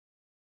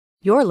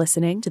You're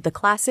listening to the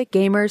Classic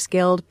Gamers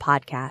Guild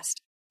podcast.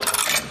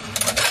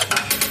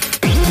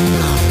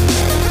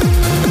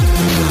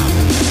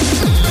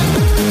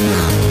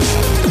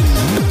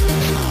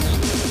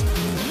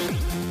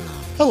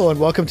 Hello and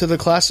welcome to the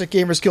Classic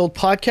Gamers Guild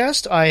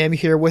podcast. I am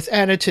here with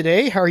Anna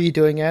today. How are you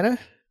doing, Anna?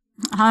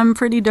 I'm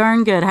pretty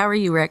darn good. How are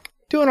you, Rick?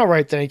 Doing all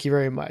right, thank you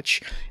very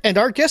much. And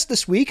our guest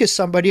this week is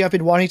somebody I've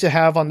been wanting to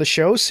have on the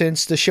show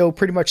since the show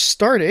pretty much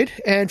started,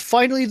 and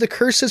finally the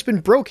curse has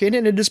been broken,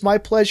 and it is my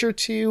pleasure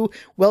to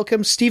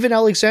welcome Stephen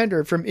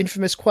Alexander from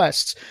Infamous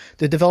Quests,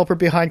 the developer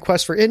behind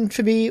Quest for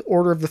Infamy,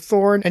 Order of the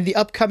Thorn, and the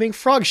upcoming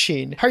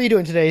Frogsheen. How are you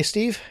doing today,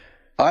 Steve?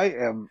 I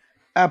am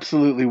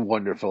absolutely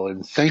wonderful,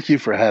 and thank you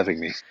for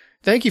having me.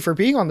 Thank you for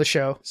being on the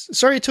show.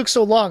 Sorry it took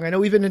so long. I know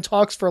we've been in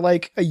talks for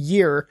like a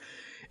year,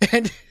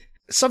 and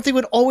something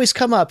would always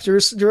come up.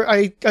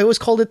 I always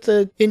called it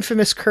the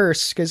infamous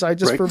curse, because I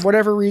just, for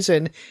whatever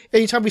reason,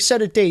 anytime we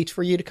set a date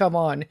for you to come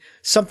on,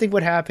 something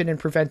would happen and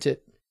prevent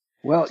it.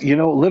 Well,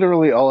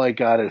 literally all I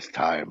got is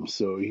time.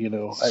 So,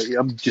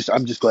 I'm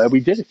just glad we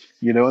did it.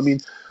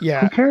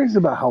 Who cares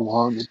about how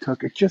long it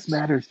took? It just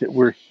matters that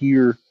we're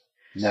here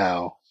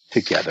now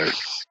together.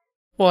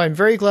 Well, I'm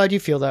very glad you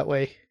feel that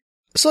way.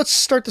 So let's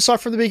start this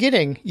off from the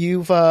beginning.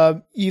 You've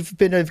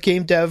been a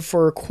game dev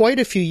for quite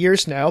a few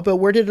years now, but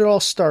where did it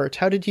all start?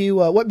 How did you?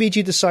 What made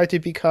you decide to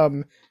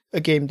become a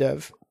game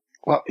dev?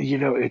 Well,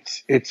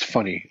 it's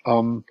funny.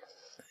 When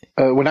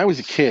I was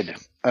a kid,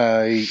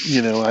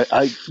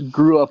 I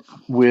grew up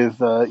with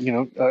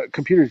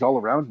computers all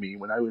around me.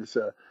 When I was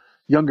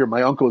younger,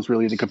 my uncle was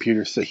really into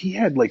computers, so he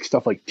had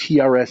stuff like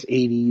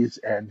TRS-80s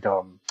and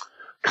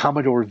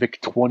Commodore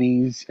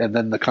VIC-20s, and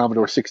then the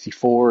Commodore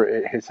 64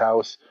 at his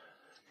house.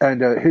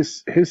 And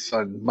his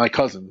son, my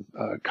cousin,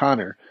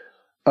 Connor,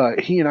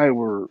 he and I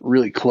were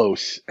really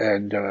close.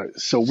 And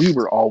so we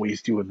were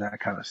always doing that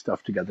kind of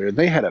stuff together. And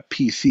they had a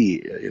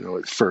PC,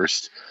 at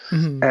first.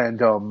 Mm-hmm.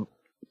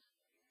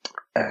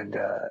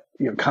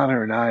 And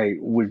Connor and I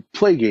would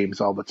play games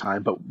all the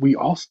time, but we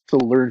also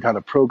learned how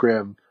to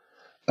program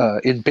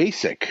in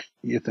BASIC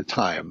at the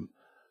time.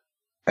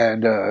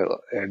 And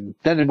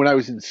then when I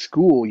was in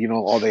school,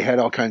 they had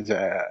all kinds of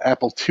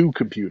Apple II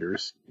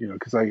computers,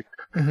 because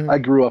I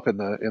grew up in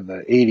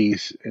the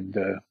 80s and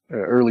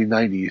early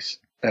 90s,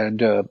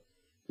 and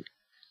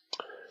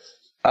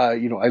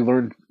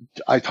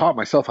I taught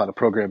myself how to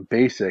program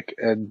BASIC,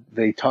 and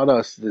they taught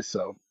us this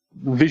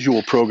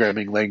visual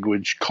programming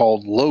language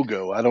called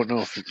Logo. I don't know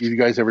if you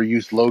guys ever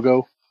used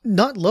Logo.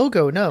 Not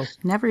Logo, no.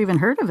 Never even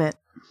heard of it.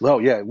 Well,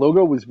 yeah,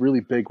 Logo was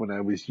really big when I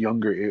was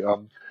younger.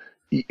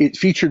 It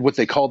featured what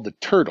they called the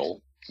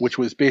turtle, which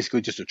was basically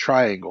just a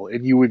triangle,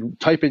 and you would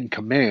type in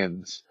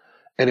commands,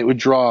 and it would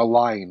draw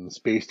lines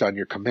based on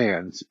your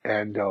commands.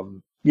 And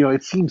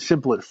it seemed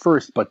simple at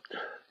first, but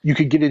you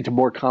could get into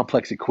more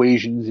complex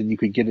equations, and you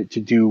could get it to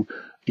do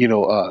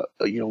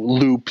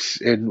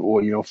loops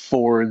or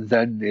for and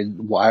then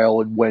and while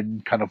and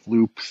when kind of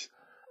loops,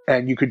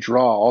 and you could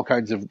draw all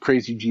kinds of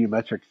crazy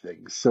geometric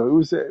things. So it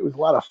was a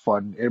lot of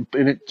fun, and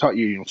it taught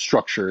you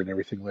structure and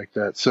everything like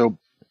that. So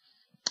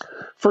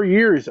for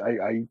years,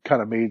 I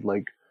kind of made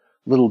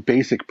little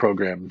basic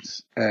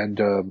programs, and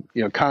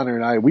Connor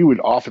and I, we would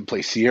often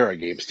play Sierra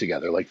games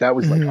together. That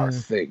was our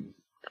thing,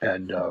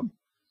 and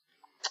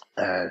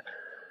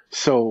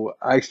so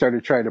I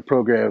started trying to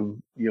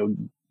program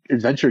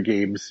adventure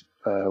games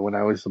when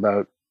I was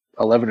about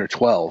 11 or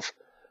 12.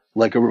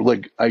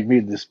 I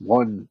made this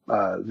one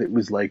that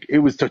was it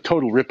was a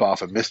total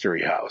ripoff of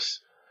Mystery House.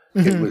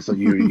 Mm-hmm. It was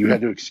you had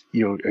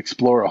to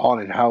explore a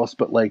haunted house,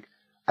 but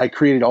I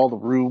created all the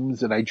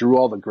rooms and I drew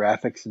all the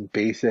graphics in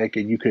BASIC,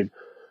 and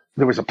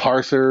there was a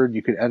parser and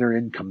you could enter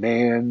in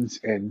commands,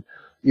 and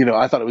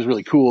I thought it was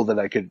really cool that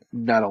I could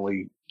not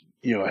only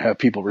have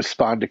people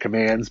respond to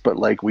commands, but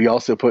we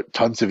also put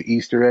tons of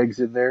Easter eggs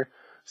in there.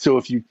 So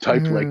if you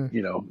typed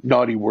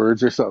naughty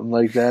words or something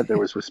like that, there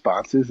was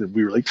responses, and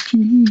we were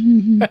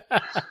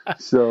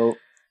so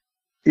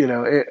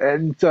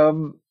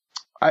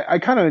I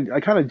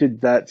kind of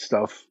did that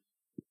stuff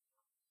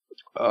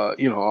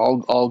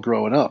all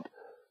growing up.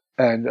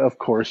 And of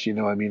course,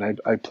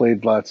 I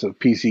played lots of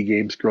PC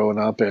games growing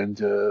up, and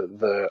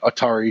the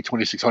Atari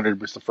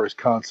 2600 was the first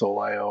console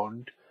I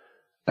owned.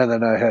 And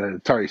then I had an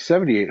Atari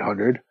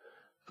 7800,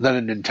 then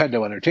a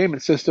Nintendo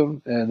Entertainment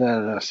System, and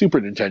then a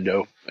Super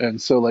Nintendo.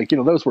 And so,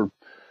 those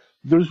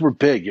were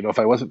big. If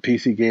I wasn't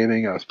PC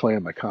gaming, I was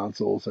playing my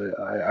consoles.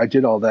 I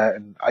did all that,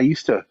 and I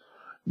used to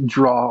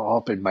draw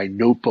up in my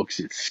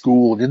notebooks at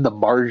school, and in the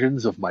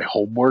margins of my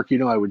homework,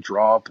 I would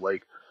draw up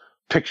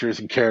pictures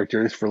and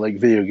characters for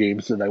video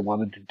games that I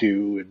wanted to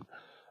do,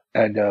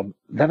 and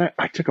then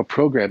I took a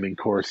programming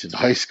course in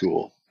high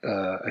school.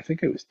 I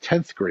think it was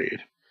 10th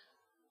grade.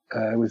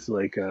 I was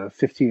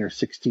 15 or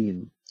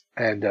 16,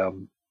 and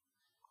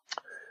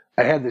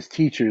I had this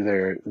teacher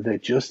there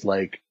that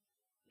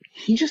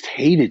he just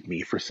hated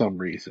me for some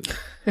reason.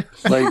 He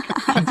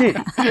did.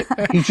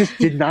 He just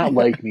did not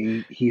like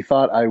me. He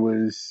thought I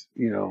was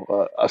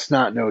a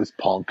snot-nosed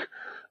punk,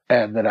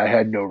 and that I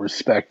had no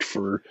respect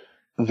for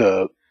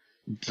the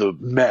the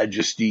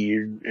majesty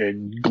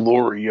and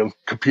glory of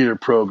computer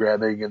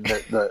programming, and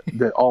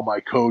that all my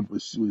code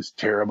was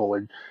terrible,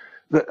 and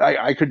that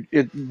I could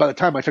by the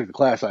time I took the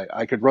class,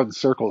 I could run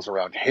circles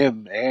around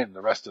him and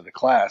the rest of the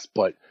class,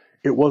 but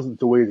it wasn't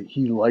the way that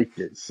he liked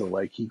it. So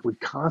like he would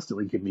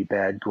constantly give me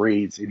bad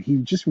grades, and he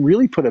just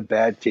really put a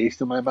bad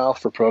taste in my mouth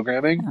for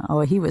programming.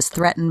 Oh, he was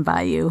threatened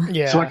by you.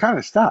 Yeah. So I kind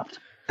of stopped,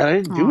 and I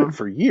didn't do it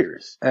for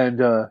years. And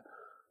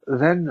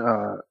then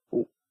I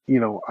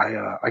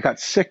got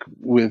sick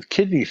with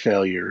kidney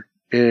failure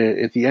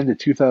at the end of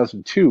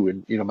 2002,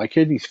 and my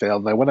kidneys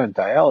failed, and I went on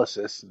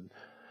dialysis, and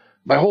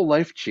my whole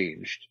life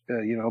changed.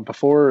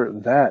 Before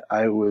that,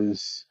 I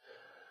was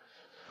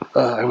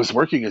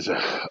working as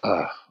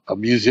a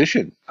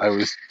musician. I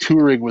was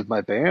touring with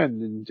my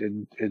band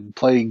and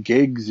playing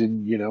gigs,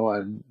 and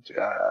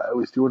I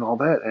was doing all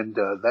that, and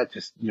that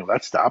just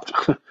that stopped.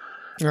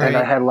 Right. And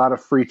I had a lot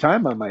of free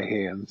time on my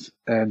hands,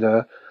 and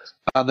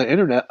on the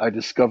internet I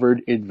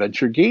discovered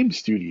Adventure Game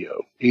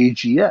Studio,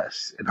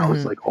 AGS, and I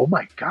was like, oh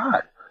my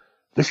god,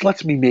 this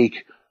lets me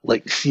make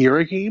like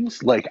Sierra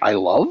games like I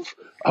love.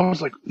 I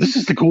was like, this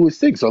is the coolest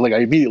thing. So like I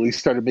immediately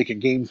started making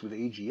games with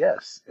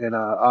AGS, and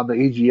on the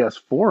AGS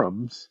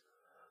forums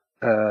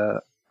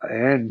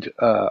and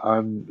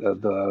on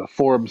the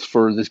forums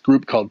for this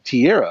group called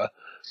Tierra,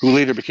 who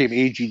later became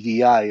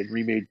AGDI and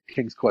remade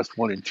King's Quest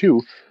 1 and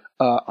 2,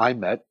 I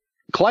met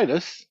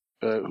Clytus,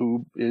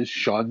 who is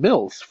Sean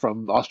Mills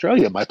from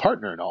Australia, my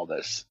partner in all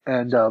this.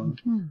 And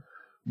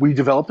we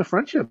developed a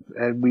friendship,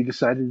 and we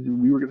decided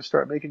we were going to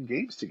start making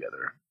games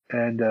together.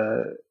 And,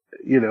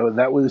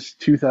 that was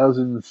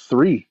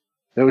 2003.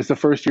 That was the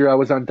first year I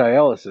was on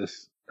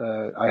dialysis.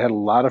 I had a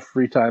lot of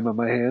free time on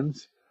my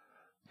hands.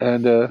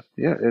 And, and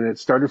it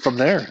started from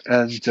there.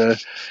 And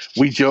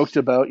we joked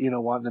about,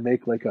 wanting to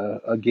make like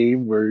a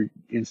game where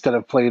instead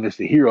of playing as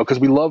the hero, because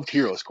we loved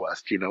Heroes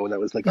Quest, that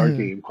was like our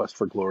game, Quest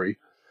for Glory.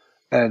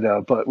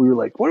 And but we were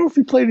like, what if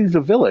we played as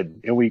a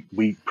villain? And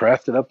we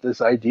crafted up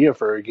this idea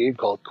for a game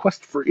called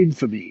Quest for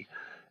Infamy.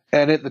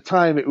 And at the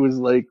time, it was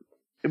like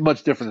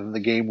much different than the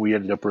game we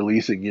ended up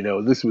releasing.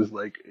 This was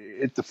like,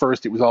 at the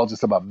first, it was all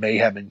just about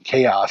mayhem and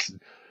chaos. And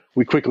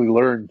we quickly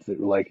learned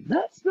that like,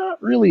 that's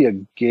not really a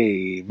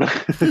game.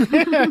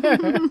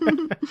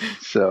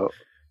 So,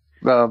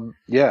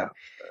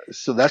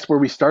 so that's where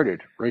we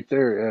started right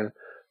there.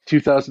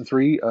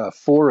 2003,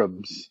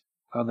 forums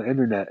on the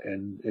internet,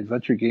 and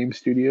Adventure Game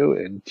Studio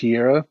and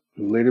Tierra,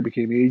 who later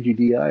became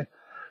AGDI.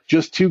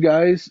 Just two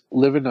guys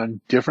living on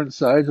different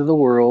sides of the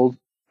world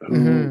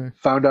who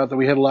found out that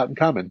we had a lot in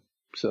common.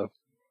 So,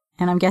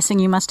 and I'm guessing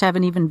you must have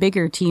an even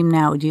bigger team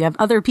now. Do you have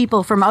other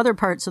people from other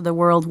parts of the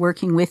world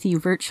working with you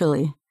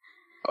virtually?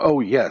 Oh,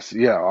 yes.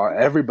 Yeah.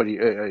 Everybody,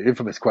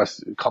 Infamous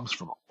Quest comes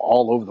from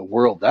all over the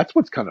world. That's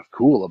what's kind of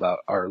cool about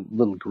our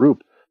little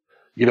group.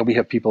 We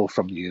have people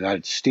from the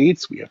United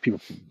States, we have people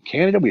from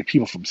Canada, we have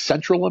people from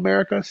Central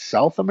America,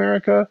 South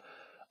America,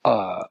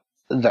 South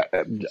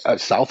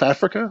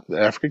Africa, the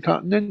African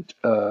continent.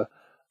 A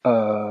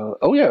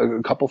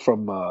couple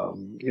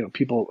from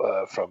people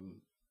from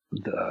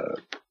the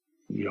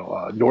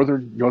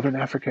Northern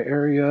Africa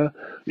area.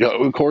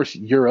 Of course,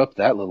 Europe,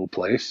 that little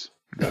place.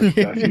 Got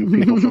a few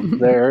people from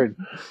there,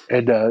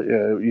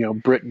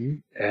 and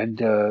Britain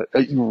and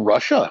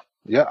Russia.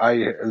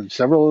 Yeah,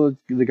 several of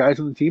the guys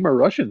on the team are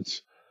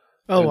Russians.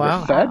 Oh, wow.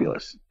 They're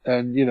fabulous.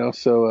 And,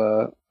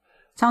 so...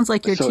 Sounds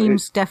like your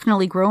team's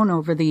definitely grown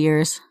over the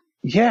years.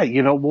 Yeah,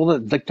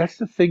 that's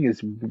the thing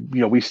is,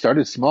 we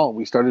started small.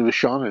 We started with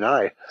Sean and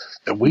I,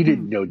 and we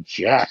didn't know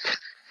jack.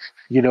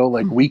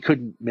 We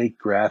couldn't make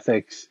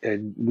graphics,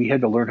 and we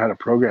had to learn how to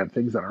program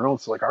things on our own.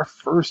 So, like, our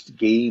first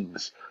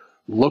games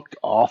looked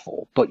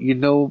awful. But,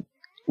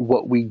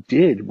 what we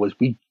did was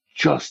we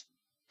just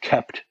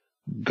kept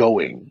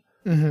going.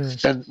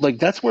 And like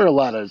that's where a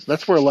lot of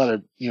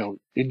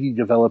indie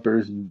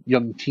developers and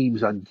young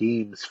teams on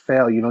games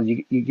fail.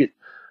 You get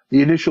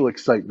the initial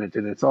excitement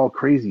and it's all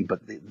crazy,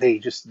 but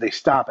they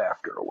stop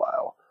after a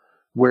while.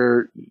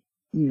 Where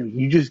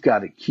you just got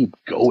to keep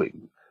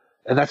going,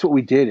 and that's what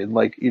we did. And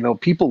like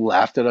people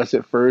laughed at us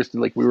at first,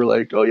 and like we were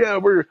like, oh yeah,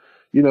 we're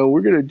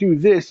gonna do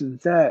this and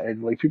that,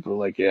 and like people were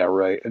like, yeah,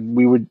 right. And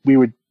we would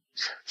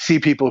see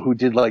people who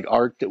did like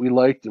art that we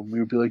liked, and we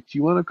would be like, do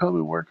you want to come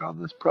and work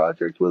on this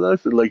project with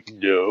us? And like,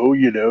 no,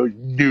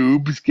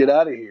 noobs, get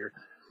out of here.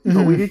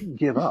 But we didn't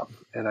give up,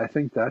 and I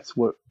think that's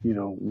what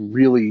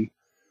really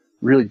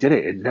did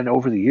it. And then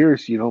over the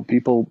years,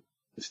 people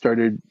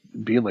started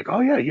being like,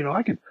 oh yeah,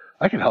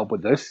 I can help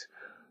with this,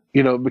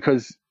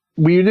 because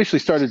we initially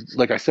started,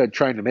 like I said,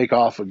 trying to make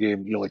off a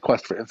game, like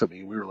Quest for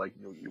Infamy. We were like,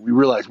 we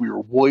realized we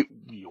were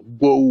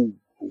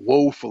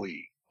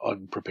woefully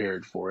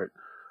unprepared for it.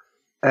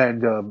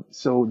 And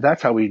so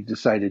that's how we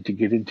decided to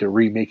get into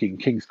remaking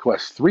King's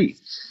Quest 3.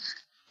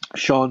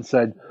 Sean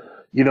said,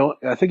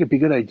 I think it'd be a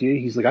good idea.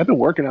 He's like, I've been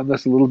working on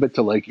this a little bit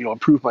to like,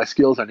 improve my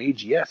skills on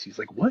AGS. He's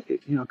like, what?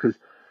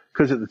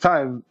 Because at the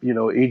time,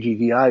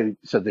 AGDI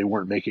said they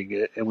weren't making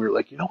it. And we were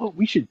like, you know what?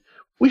 We should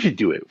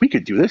do it. We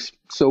could do this.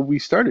 So we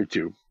started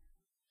to.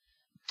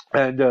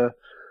 And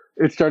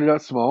it started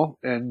out small,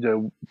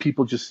 and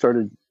people just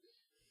started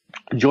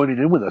joining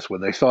in with us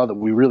when they saw that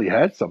we really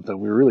had something.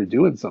 We were really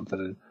doing something.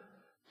 And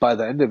by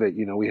the end of it,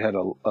 we had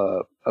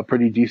a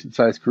pretty decent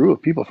sized crew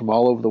of people from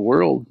all over the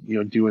world,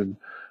 doing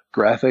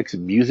graphics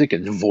and music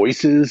and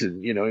voices,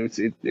 and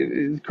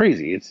it's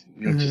crazy. It's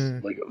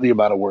just like the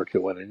amount of work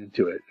that went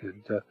into it,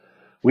 and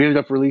we ended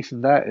up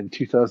releasing that in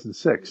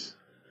 2006.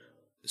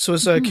 So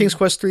is King's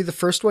Quest III the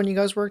first one you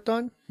guys worked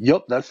on?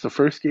 Yep, that's the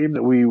first game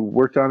that we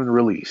worked on and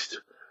released.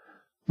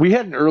 We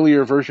had an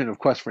earlier version of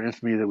Quest for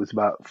Infamy that was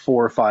about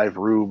 4 or 5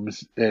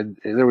 rooms, and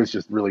there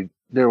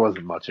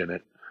wasn't much in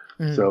it.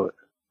 So,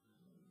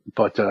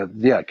 but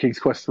King's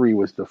Quest III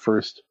was the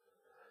first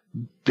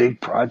big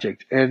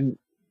project, and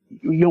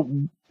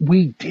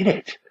we did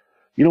it.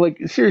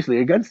 Seriously,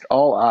 against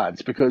all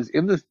odds, because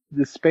in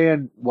the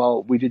span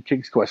while we did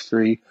King's Quest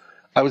III,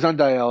 I was on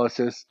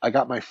dialysis. I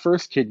got my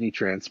first kidney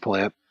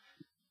transplant,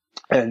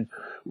 and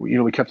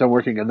we kept on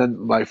working. And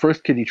then my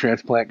first kidney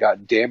transplant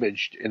got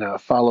damaged in a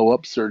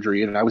follow-up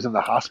surgery, and I was in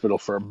the hospital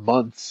for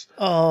months.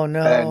 Oh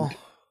no! And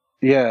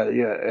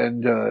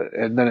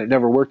and then it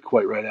never worked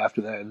quite right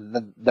after that. And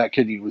then that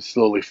kidney was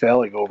slowly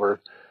failing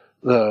over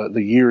the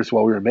years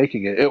while we were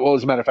making it. Well,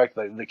 as a matter of fact,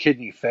 the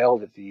kidney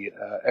failed at the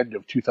end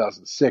of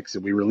 2006,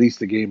 and we released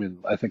the game in,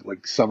 I think,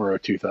 like summer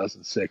of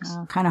 2006.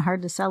 Kind of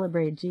hard to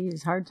celebrate.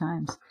 Geez, hard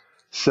times.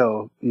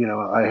 So,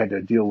 I had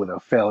to deal with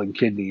a failing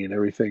kidney and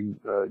everything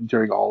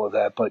during all of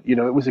that. But, it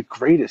was a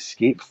great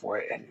escape for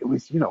it. And it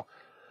was,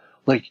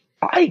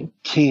 I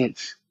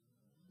can't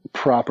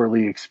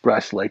properly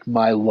express,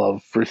 my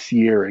love for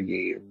Sierra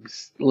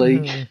games.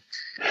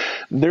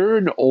 They're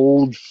an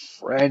old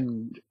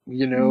friend,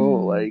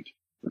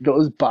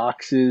 those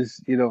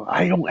boxes,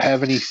 I don't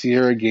have any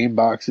Sierra game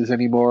boxes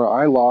anymore.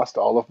 I lost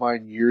all of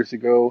mine years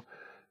ago.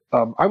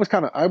 I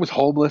was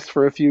homeless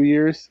for a few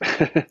years.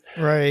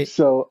 Right.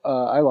 So,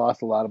 I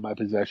lost a lot of my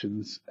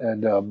possessions,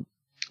 and,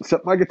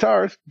 except my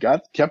guitars,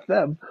 kept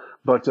them.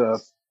 But I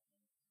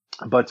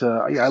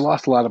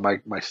lost a lot of my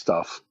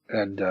stuff.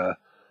 And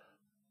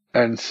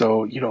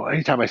so,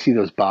 anytime I see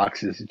those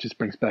boxes, it just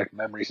brings back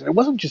memories. And it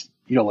wasn't just,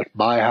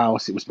 my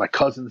house. It was my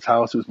cousin's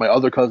house. It was my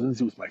other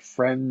cousins. It was my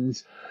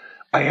friends.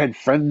 I had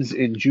friends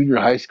in junior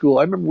high school.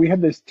 I remember we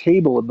had this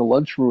table in the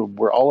lunchroom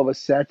where all of us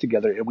sat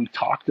together and we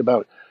talked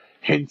about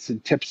hints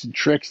and tips and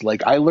tricks.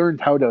 I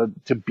learned how to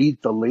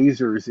beat the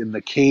lasers in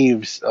the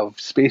caves of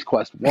Space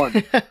Quest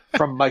 1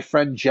 from my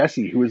friend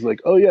Jesse, who was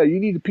like, oh yeah, you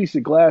need a piece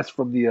of glass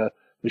from the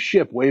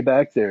ship way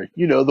back there.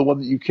 The one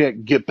that you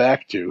can't get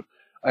back to.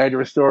 I had to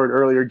restore an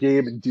earlier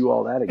game and do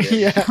all that again.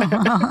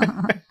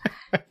 Yeah.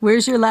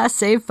 Where's your last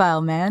save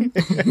file, man?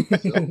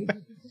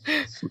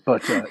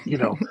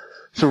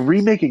 So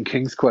remaking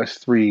King's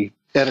Quest III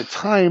at a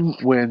time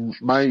when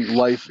my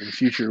life and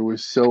future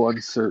was so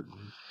uncertain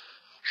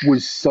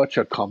was such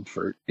a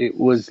comfort. It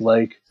was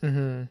like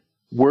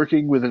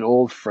working with an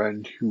old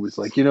friend who was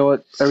like, you know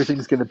what,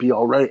 everything's going to be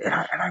all right.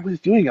 And I was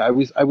doing it. I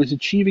was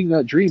achieving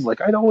that dream.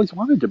 I'd always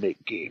wanted to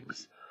make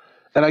games.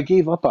 And I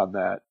gave up on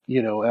that,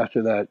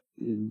 after that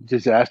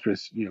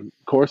disastrous,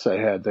 course I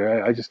had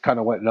there. I just kind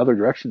of went in other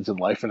directions in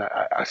life, and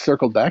I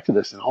circled back to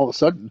this, and all of a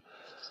sudden,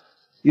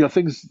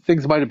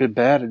 things might have been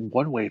bad in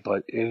one way,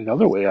 but in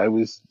another way, I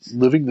was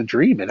living the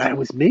dream, and I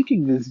was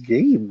making this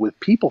game with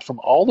people from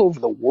all over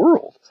the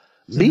world.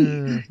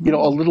 Me,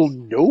 a little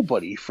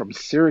nobody from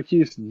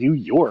Syracuse, New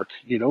York,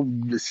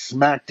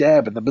 smack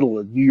dab in the middle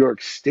of New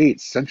York State,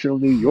 central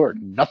New York,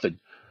 nothing.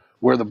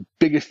 Where the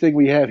biggest thing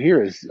we have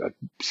here is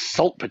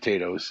salt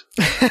potatoes.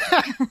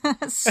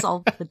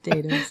 Salt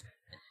potatoes.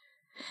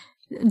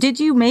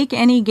 Did you make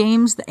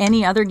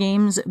any other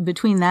games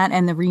between that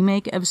and the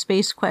remake of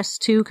Space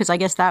Quest 2? Because I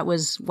guess that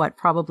was,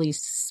 probably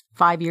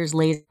 5 years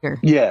later.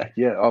 Yeah.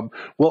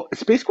 Well,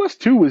 Space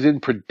Quest 2 was in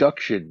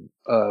production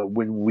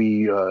when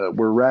we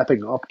were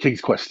wrapping up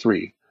King's Quest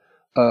 3.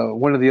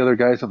 One of the other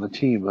guys on the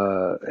team,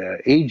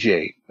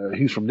 AJ,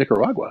 he's from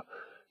Nicaragua.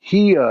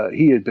 He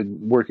had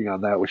been working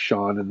on that with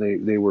Sean, and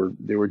they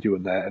were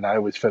doing that, and I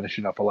was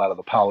finishing up a lot of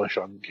the polish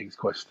on King's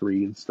Quest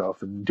 3 and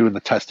stuff, and doing the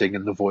testing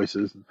and the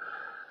voices,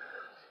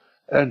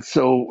 and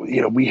so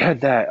we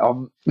had that.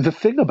 The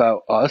thing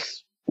about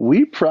us,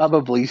 we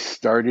probably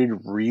started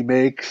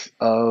remakes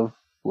of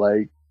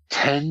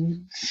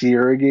 10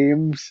 Sierra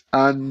games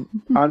on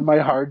my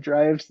hard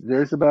drives.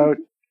 There's about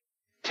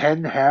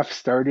 10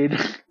 half-started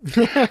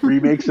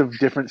remakes of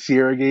different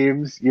Sierra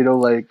games,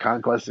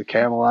 Conquest of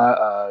Camelot,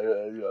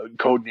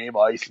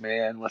 Codename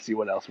Iceman. Let's see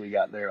what else we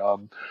got there.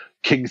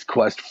 King's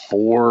Quest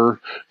 4,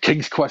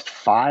 King's Quest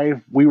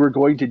 5. We were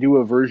going to do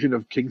a version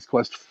of King's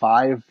Quest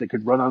 5 that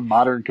could run on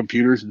modern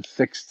computers and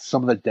fix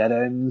some of the dead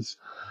ends.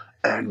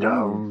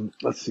 And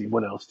let's see,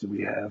 what else do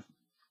we have?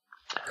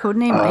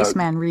 Codename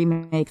Iceman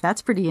remake.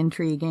 That's pretty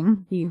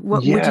intriguing.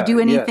 Would you do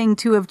anything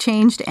to have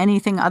changed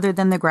anything other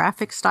than the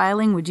graphic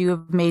styling? Would you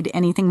have made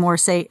anything more,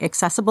 say,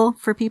 accessible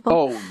for people?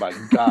 Oh my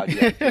God!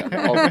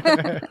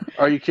 Yeah.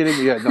 Are you kidding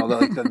me? Yeah, no.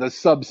 The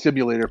sub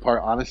simulator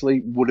part,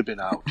 honestly, would have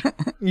been out.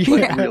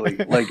 Really,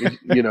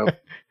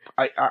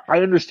 I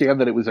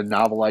understand that it was a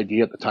novel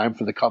idea at the time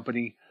for the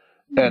company.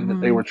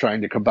 and they were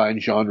trying to combine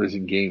genres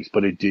in games,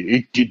 but it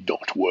did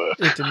not work.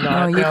 It did No,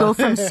 not. you go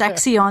from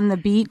sexy on the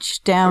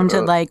beach down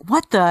to like,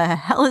 what the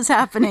hell is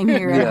happening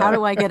here? Yeah. How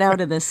do I get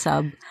out of this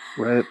sub?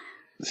 Right.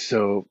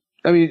 So,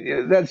 I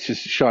mean, that's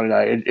just Sean and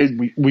I,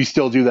 and we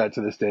still do that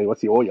to this day.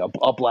 What's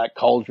a Black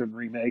Cauldron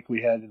remake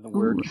we had in the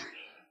works. Ooh.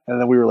 And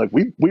then we were like,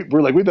 we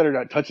better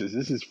not touch this.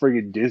 This is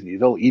friggin' Disney.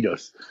 They'll eat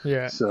us.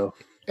 Yeah. So,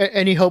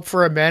 Any hope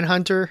for a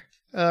Manhunter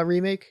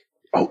remake?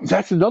 oh,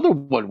 that's another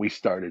one we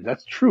started.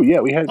 That's true. Yeah,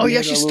 we had. Oh, we yeah,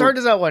 had she a little-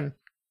 started that one.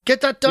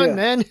 Get that done, Yeah.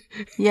 man.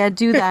 Yeah,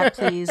 do that,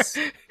 please.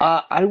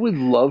 I would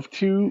love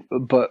to,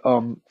 but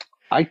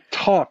I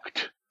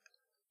talked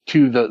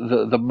to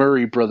the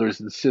Murray brothers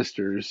and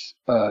sisters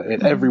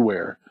at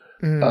Everywhere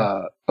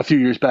a few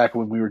years back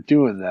when we were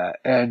doing that,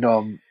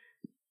 and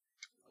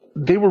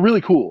they were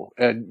really cool,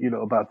 and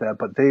about that.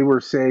 But they were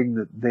saying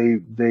that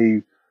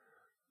they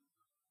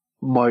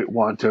might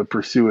want to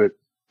pursue it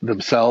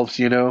themselves.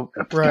 God,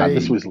 Right.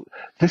 this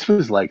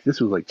was like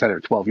 10 or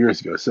 12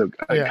 years ago. So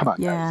Yeah. come on,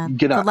 Yeah. guys,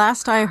 get The up.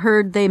 last I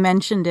heard they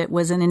mentioned it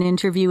was in an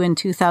interview in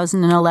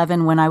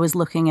 2011 when I was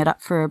looking it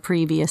up for a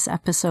previous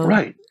episode.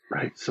 Right.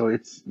 So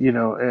it's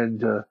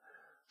and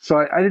so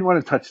I didn't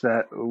want to touch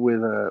that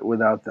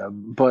without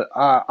them. But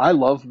I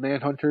love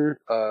Manhunter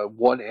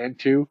 1 and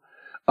 2.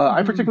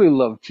 I particularly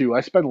love 2.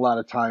 I spent a lot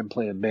of time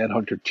playing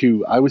Manhunter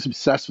 2. I was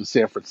obsessed with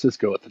San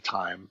Francisco at the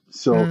time.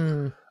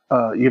 So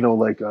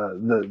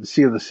the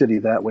Sea of the City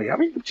that way. I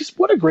mean, just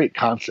what a great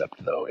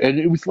concept though. And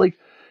it was like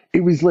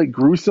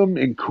gruesome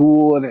and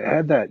cool, and it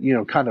had that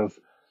kind of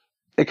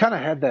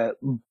had that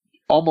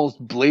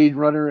almost Blade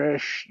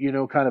Runner-ish,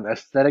 kind of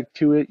aesthetic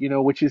to it,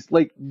 which is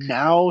like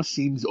now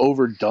seems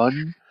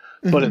overdone,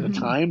 but at the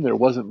time there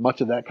wasn't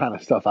much of that kind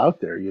of stuff out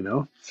there,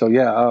 So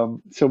yeah,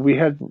 so we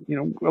had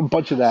a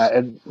bunch of that,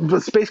 and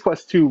with Space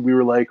Quest 2, we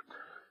were like,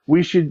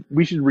 we should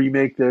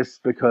remake this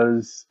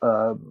because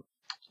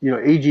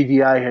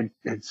AGDI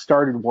had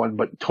started one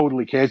but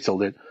totally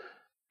canceled it,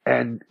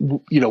 and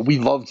we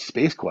loved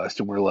Space Quest,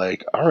 and we're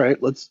like, all right,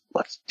 let's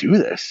do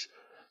this.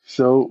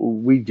 So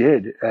we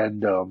did,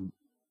 and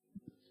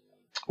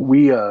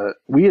we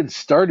had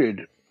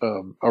started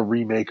a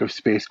remake of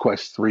Space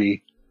Quest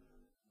 3,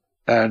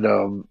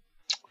 and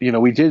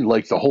we did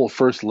like the whole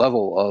first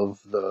level of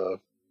the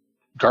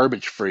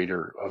garbage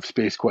freighter of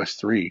Space Quest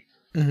 3,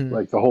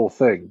 like the whole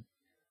thing,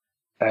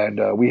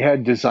 and we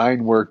had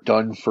design work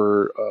done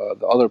for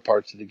the other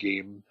parts of the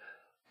game,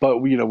 but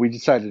we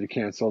decided to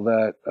cancel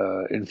that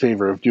in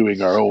favor of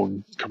doing our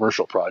own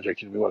commercial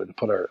project, and we wanted to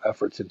put our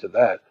efforts into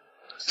that.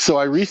 So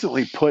I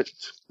recently put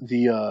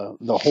the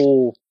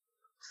whole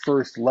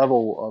first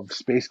level of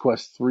Space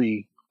Quest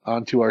 3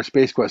 onto our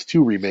Space Quest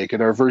 2 remake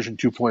and our version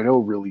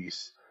 2.0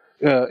 release.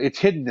 It's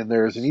hidden in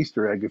there as an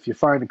Easter egg. If you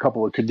find a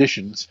couple of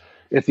conditions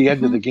at the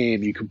end of the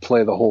game, you can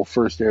play the whole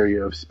first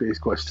area of Space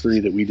Quest 3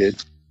 that we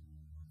did.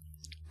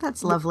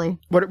 That's lovely.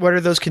 What are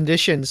those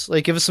conditions?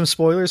 Like, give us some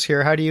spoilers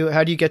here. How do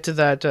you get to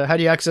that? How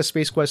do you access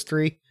Space Quest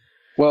 3?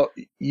 Well,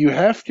 you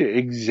have to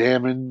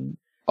examine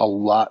a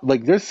lot.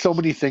 Like, there's so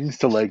many things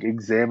to like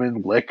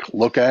examine,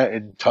 look at,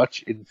 and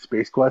touch in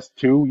Space Quest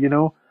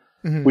 2.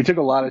 We took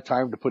a lot of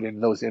time to put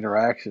in those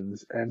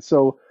interactions, and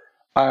so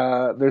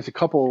there's a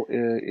couple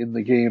in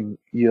the game,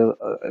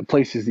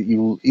 places that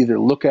you either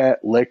look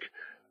at, lick,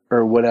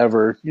 or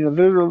whatever,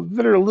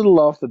 that are a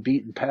little off the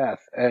beaten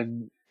path.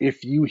 And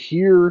if you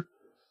hear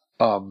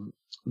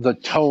the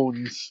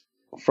tones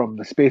from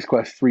the Space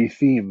Quest 3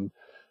 theme,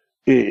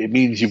 it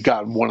means you've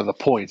gotten one of the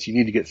points. You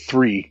need to get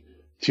 3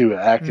 to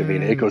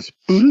activate it. It goes.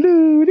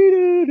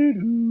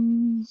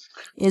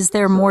 Is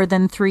there more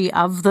than 3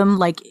 of them?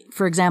 Like,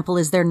 for example,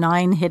 is there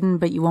 9 hidden,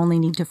 but you only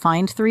need to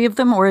find 3 of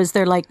them? Or is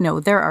there like, no,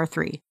 there are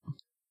 3?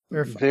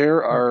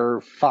 There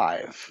are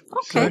 5. Okay.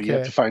 So you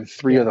have to find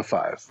 3 of the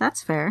 5.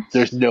 That's fair.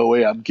 There's no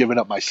way I'm giving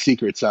up my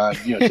secrets on,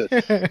 to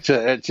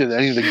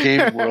any of the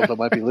gaming world that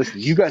might be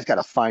listening. You guys got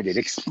to find it,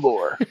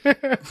 explore.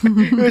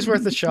 It was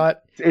worth a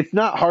shot. It's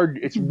not hard.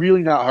 It's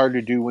really not hard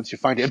to do once you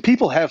find it. And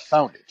people have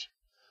found it.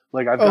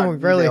 Like I've gotten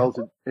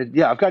emails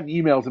I've gotten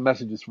emails and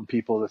messages from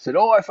people that said,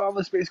 "Oh, I found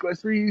the Space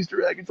Quest 3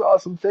 Easter egg. It's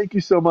awesome. Thank you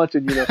so much."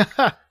 And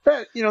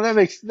that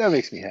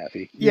makes me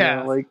happy.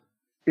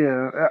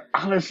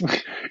 Honestly,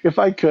 if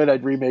I could,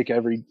 I'd remake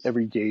every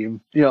game.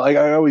 Like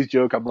I always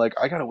joke, I'm like,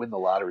 I gotta win the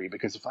lottery,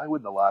 because if I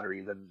win the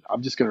lottery, then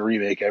I'm just gonna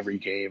remake every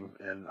game,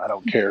 and I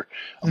don't care.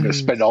 I'm gonna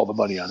spend all the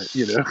money on it.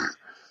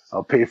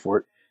 I'll pay for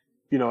it.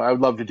 I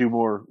would love to do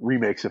more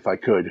remakes if I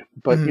could,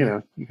 but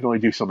you can only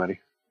do so many.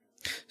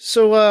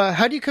 So,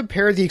 how do you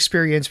compare the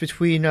experience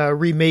between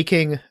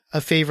remaking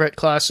a favorite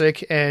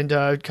classic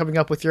and coming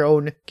up with your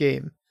own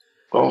game?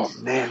 Oh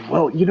man,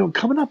 well,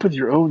 coming up with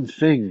your own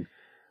thing.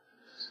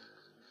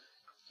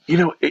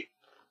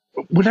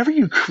 Whenever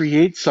you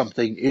create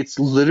something, it's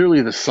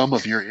literally the sum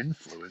of your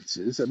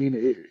influences. I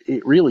mean,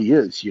 it really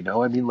is.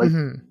 I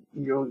mean,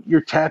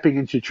 you're tapping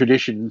into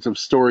traditions of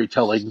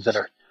storytelling that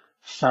are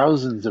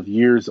thousands of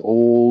years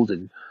old,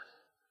 and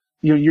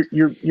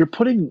you're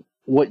putting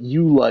what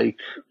you like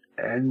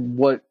and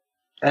what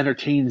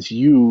entertains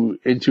you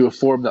into a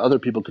form that other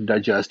people can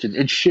digest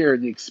and share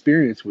the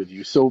experience with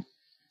you. So,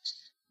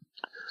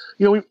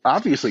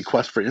 obviously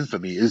Quest for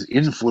Infamy is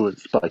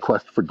influenced by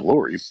Quest for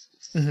Glory.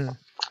 Mm-hmm.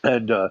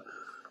 And,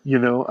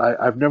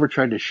 I've never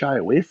tried to shy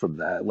away from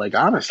that. Like,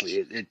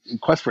 honestly,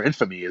 Quest for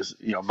Infamy is,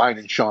 mine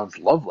and Sean's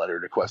love letter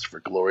to Quest for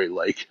Glory.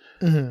 Like,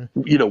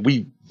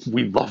 we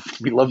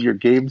love your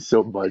game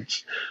so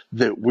much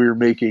that we're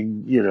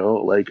making,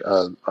 like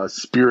a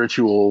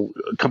spiritual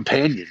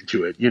companion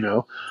to it,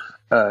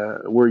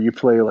 where you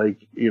play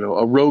like,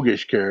 a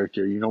roguish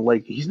character,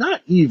 like he's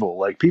not evil.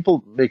 Like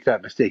people make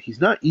that mistake.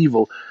 He's not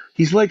evil.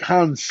 He's like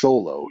Han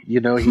Solo,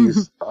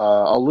 he's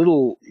a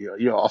little,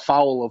 a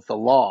foul of the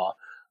law,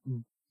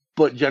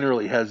 but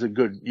generally has a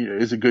good,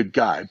 is a good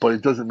guy. But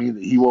it doesn't mean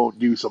that he won't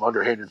do some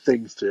underhanded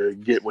things to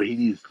get what he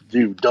needs to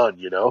do done,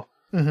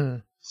 Mm-hmm.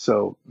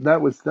 So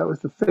that was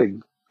the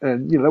thing.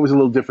 And, that was a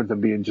little different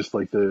than being just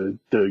like the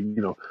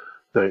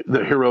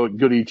heroic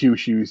goody two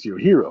shoes,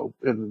 hero,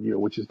 and,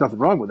 which is nothing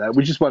wrong with that.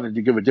 We just wanted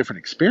to give a different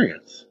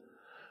experience.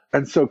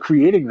 And so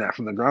creating that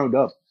from the ground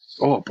up,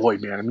 oh boy,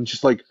 man. I mean,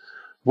 just like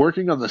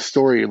working on the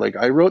story, like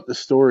I wrote the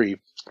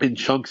story in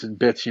chunks and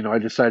bits, I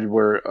decided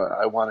where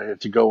I wanted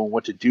it to go and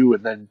what to do.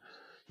 And then,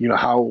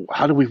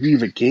 how do we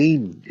weave a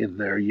game in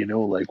there?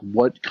 Like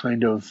what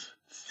kind of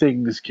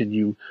things can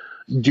you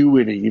do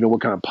in it?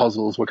 What kind of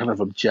puzzles, what kind of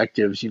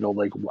objectives,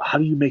 like how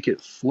do you make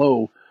it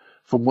flow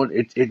from what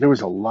there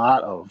was a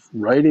lot of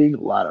writing, a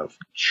lot of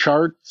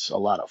charts, a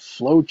lot of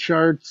flow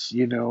charts,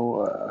 and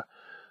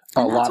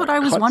that's what I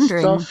was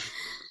wondering. Stuff.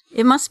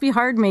 It must be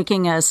hard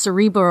making a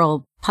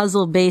cerebral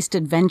puzzle-based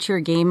adventure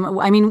game.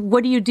 I mean,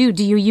 what do?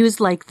 Do you use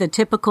like the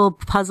typical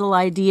puzzle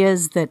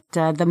ideas that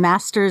the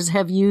masters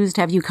have used?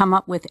 Have you come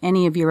up with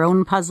any of your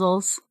own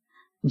puzzles?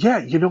 Yeah,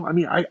 I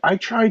mean, I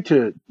tried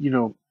to,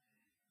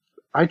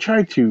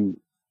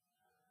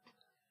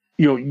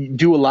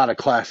 do a lot of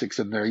classics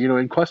in there.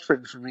 In Quest for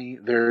Infamy,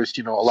 there's,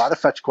 a lot of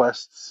fetch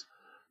quests.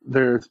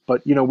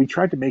 But we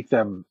tried to make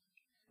them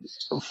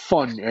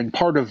fun and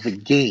part of the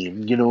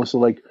game, so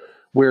like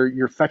where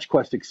your fetch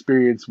quest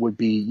experience would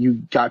be, you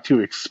got to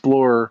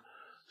explore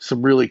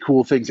some really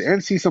cool things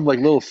and see some like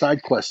little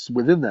side quests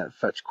within that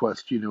fetch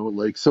quest,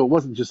 like, so it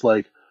wasn't just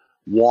like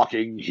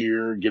walking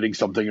here, getting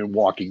something and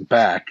walking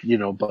back,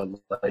 but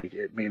like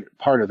it made it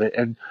part of it.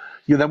 And,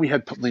 then we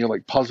had,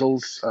 like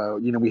puzzles,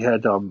 we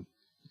had,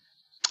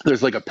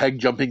 there's like a peg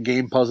jumping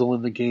game puzzle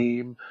in the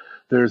game.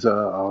 There's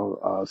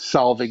a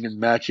solving and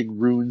matching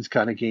runes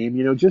kind of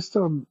game, just,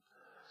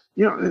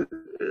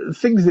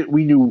 things that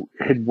we knew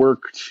had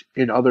worked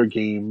in other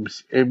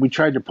games, and we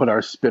tried to put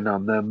our spin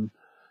on them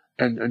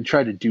and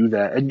try to do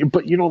that.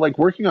 But like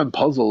working on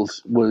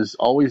puzzles was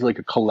always like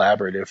a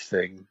collaborative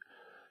thing.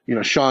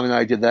 Sean and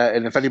I did that,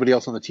 and if anybody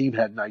else on the team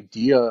had an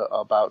idea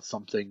about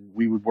something,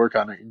 we would work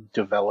on it and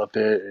develop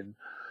it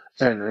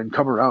and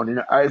come around.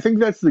 And I think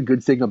that's the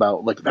good thing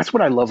about, like, that's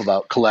what I love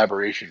about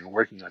collaboration and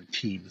working on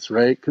teams,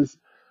 right? Because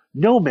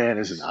no man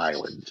is an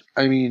island.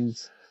 I mean,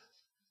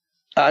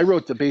 I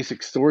wrote the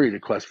basic story to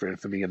Quest for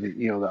Infamy, and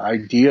the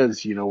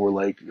ideas, were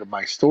like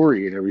my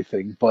story and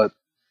everything. But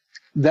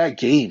that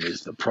game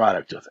is the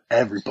product of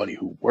everybody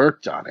who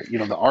worked on it.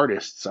 The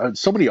artists,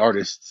 so many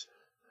artists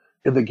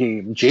in the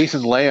game.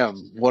 Jason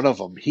Lamb, one of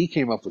them, he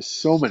came up with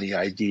so many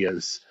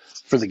ideas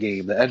for the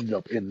game that ended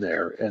up in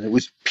there, and it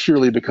was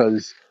purely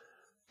because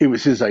it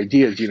was his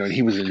ideas. And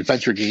he was an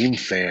adventure game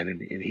fan,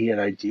 and he had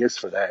ideas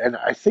for that. And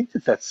I think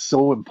that that's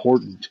so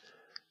important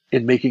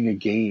in making a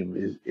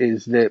game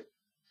is that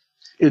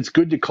it's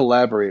good to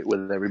collaborate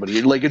with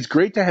everybody. Like, it's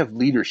great to have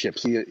leadership.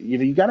 So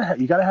you gotta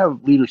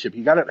have leadership.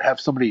 You gotta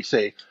have somebody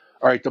say,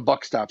 all right, the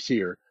buck stops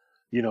here.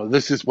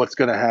 This is what's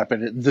going to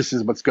happen. This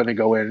is what's going to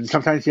go in. And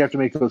sometimes you have to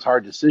make those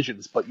hard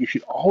decisions, but you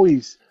should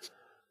always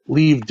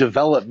leave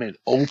development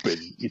open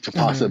to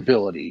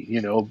possibility.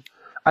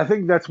 I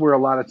think that's where a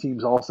lot of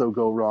teams also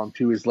go wrong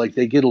too, is like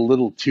they get a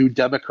little too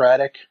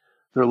democratic.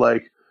 They're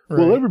like,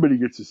 well, everybody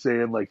gets a say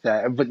in like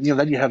that. But,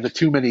 then you have the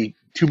too many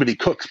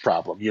cooks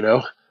problem,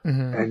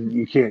 and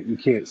you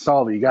can't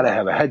solve it. You got to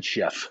have a head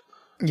chef.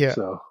 Yeah.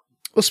 So,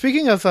 well,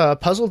 speaking of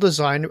puzzle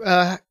design,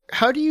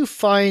 how do you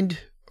find,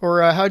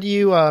 or how do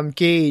you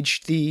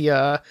gauge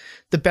the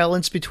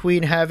balance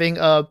between having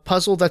a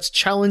puzzle that's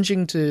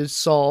challenging to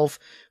solve,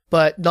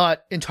 but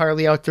not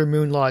entirely out their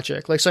moon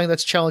logic, like something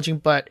that's challenging,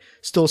 but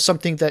still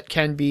something that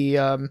can be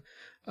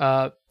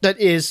that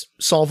is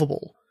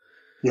solvable?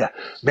 Yeah,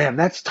 man,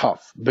 that's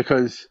tough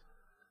because,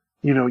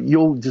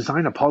 you'll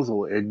design a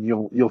puzzle and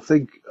you'll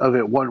think of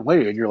it one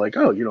way and you're like,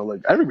 oh,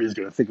 like everybody's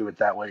going to think of it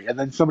that way. And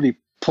then somebody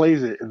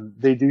plays it and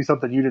they do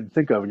something you didn't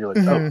think of and you're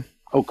like,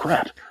 oh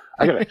crap,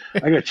 I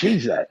gotta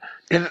change that.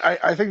 And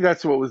I think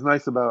that's what was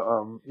nice about,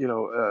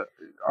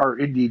 our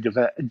indie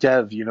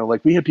dev,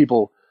 like we had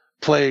people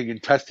playing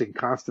and testing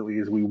constantly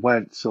as we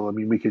went. So, I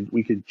mean, we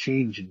could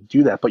change and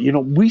do that. But,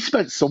 we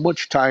spent so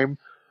much time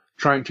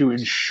trying to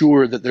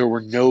ensure that there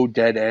were no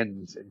dead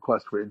ends in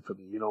Quest for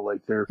Infamy,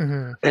 like there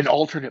and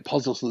alternate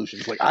puzzle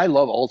solutions. Like, I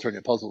love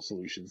alternate puzzle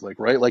solutions, like,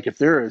 right? Like if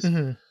there is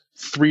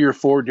 3 or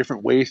 4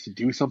 different ways to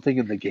do something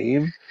in the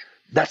game,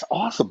 that's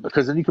awesome,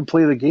 because then you can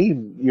play the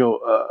game,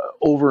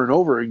 over and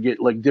over and get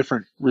like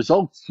different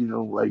results,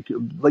 like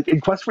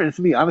in Quest for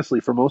Infamy, honestly,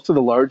 for most of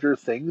the larger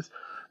things,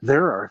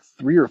 there are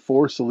 3 or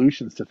 4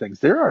 solutions to things.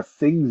 There are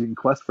things in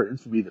Quest for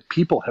Infamy that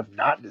people have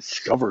not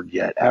discovered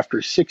yet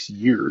after 6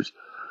 years.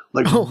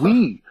 Like,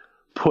 we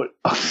put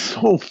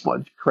so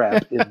much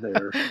crap in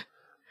there.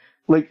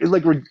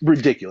 like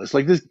ridiculous.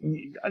 Like, this,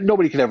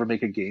 nobody could ever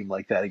make a game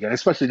like that again,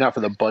 especially not for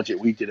the budget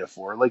we did it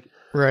for. Like,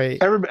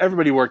 right.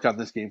 Everybody worked on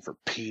this game for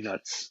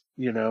peanuts,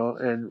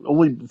 and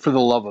only for the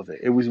love of it.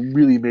 It was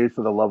really made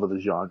for the love of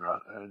the genre,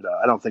 and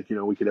I don't think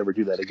we could ever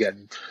do that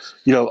again.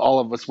 All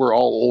of us, we're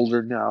all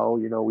older now.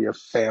 We have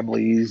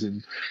families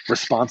and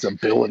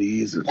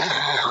responsibilities, and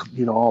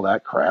all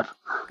that crap.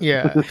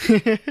 Yeah.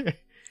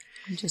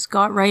 You just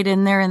got right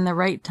in there in the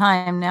right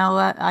time.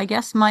 Now, I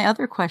guess my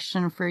other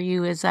question for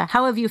you is,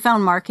 how have you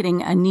found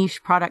marketing a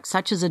niche product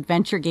such as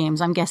adventure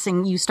games? I'm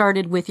guessing you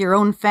started with your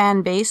own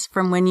fan base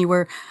from when you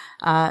were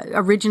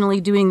originally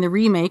doing the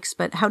remakes,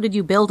 but how did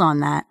you build on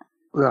that?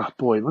 Oh,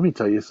 boy, let me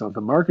tell you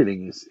something.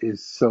 Marketing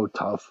is so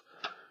tough.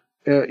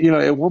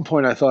 At one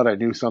point I thought I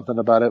knew something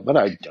about it, but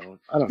I don't.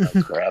 I don't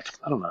know crap.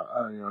 I don't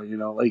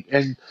know.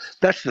 And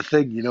that's the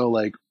thing,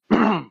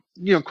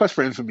 Quest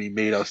for Infamy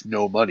made us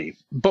no money,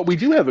 but we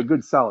do have a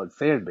good solid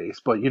fan base,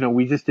 but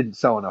we just didn't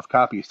sell enough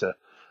copies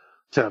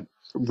to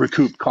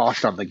recoup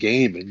cost on the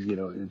game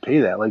and pay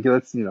that. Like,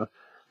 that's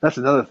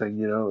another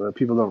thing,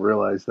 people don't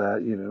realize that, I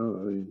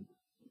mean,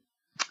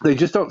 they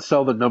just don't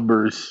sell the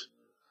numbers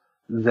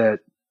that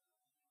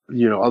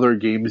other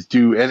games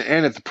do,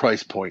 and at the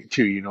price point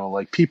too.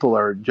 Like, people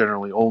are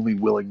generally only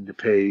willing to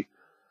pay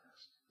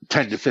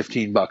 $10 to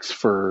 $15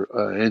 for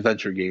an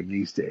adventure game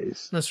these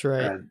days. That's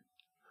right.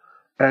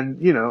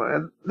 And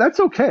that's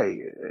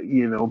okay,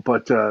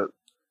 but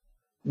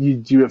you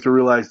do have to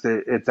realize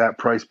that at that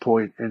price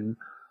point and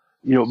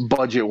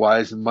budget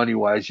wise and money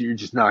wise, you're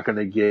just not going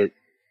to get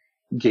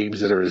games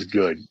that are as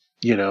good.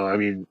 I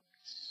mean,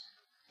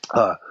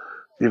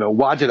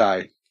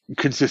 Wajidai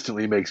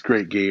consistently makes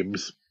great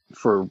games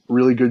for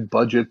really good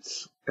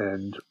budgets,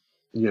 and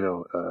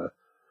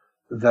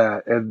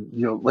that,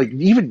 and like,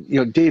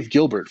 even Dave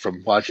Gilbert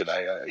from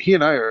Wajidai, he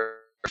and I are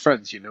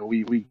friends.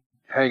 We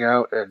hang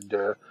out,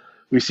 and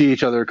we see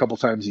each other a couple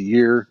times a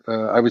year.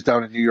 I was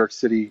down in New York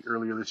City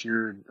earlier this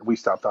year, and we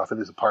stopped off at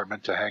his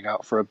apartment to hang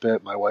out for a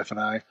bit, my wife and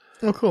I.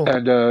 Oh, cool.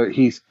 And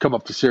he's come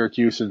up to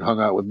Syracuse and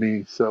hung out with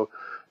me. So,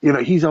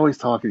 he's always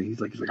talking.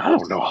 He's like, I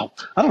don't know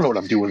what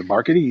I'm doing with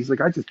marketing. He's like,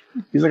 I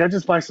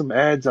just buy some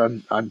ads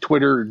on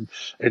Twitter and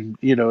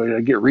I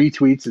get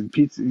retweets and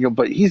pizza.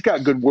 But he's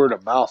got good word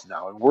of mouth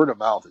now, and word of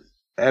mouth is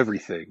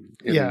everything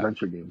in the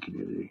adventure game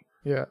community.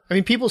 Yeah, I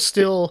mean, people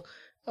still.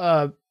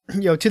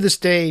 To this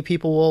day,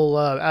 people will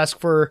ask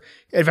for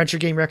adventure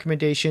game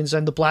recommendations,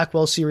 and the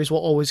Blackwell series will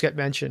always get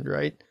mentioned,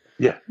 right?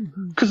 Yeah,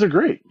 because they're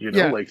great.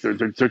 Like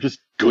they're just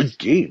good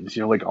games.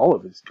 Like all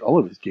of his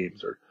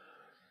games are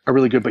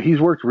really good. But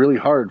he's worked really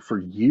hard for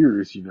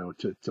years,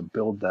 to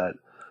build that.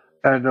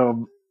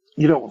 And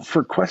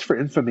for Quest for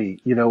Infamy,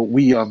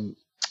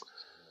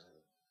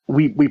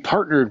 we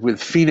partnered with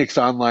Phoenix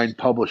Online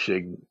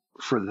Publishing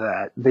for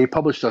that. They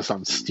published us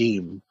on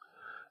Steam.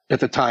 At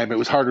the time, it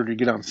was harder to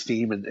get on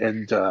Steam,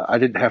 and I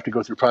didn't have to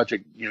go through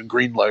Project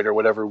Greenlight or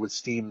whatever with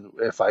Steam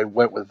if I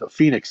went with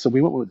Phoenix. So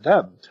we went with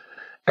them,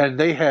 and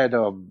they had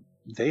a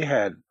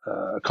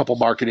couple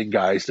marketing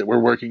guys that were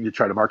working to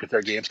try to market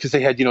their games, because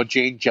they had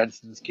Jane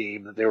Jensen's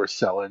game that they were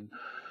selling,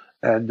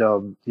 and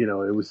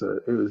it was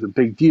a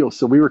big deal.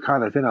 So we were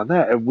kind of in on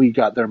that, and we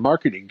got their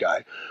marketing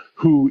guy,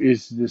 who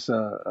is this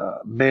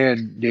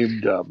man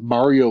named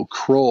Mario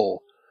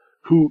Kroll,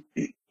 who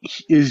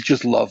is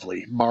just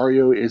lovely.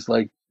 Mario is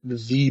like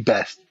the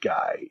best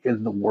guy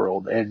in the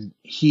world, and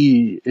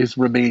he has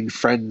remained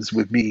friends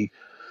with me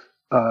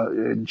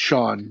and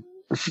Sean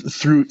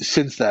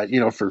since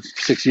that, for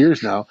 6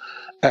 years now,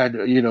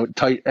 and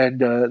tight. And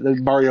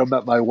then Mario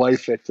met my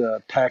wife at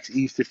PAX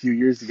East a few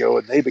years ago,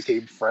 and they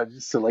became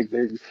friends. So like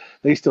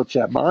they still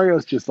chat.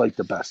 Mario's just like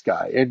the best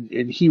guy, and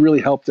he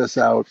really helped us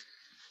out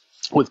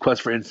with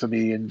Quest for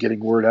Infamy and getting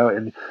word out.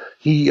 And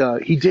he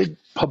did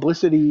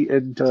publicity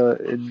and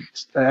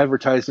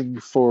advertising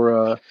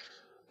for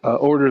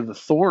Order of the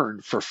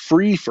Thorn for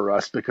free for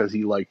us, because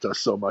he liked us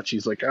so much.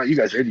 He's like, you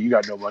guys, you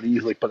got no money.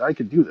 He's like, but I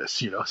can do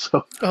this,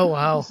 So. Oh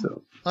wow,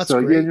 that's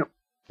great.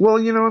 Well,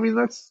 I mean,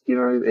 that's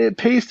it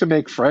pays to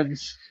make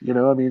friends. I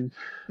mean,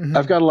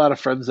 I've got a lot of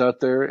friends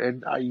out there,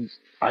 and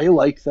I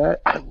like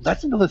that.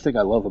 That's another thing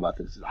I love about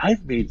this.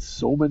 I've made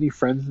so many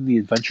friends in the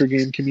adventure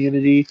game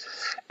community,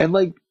 and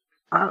like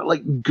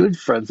good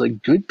friends,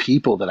 like good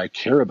people that I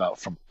care about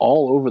from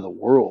all over the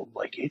world.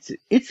 Like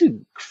it's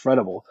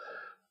incredible.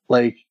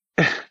 Like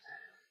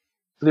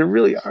there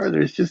really are.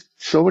 There's just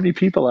so many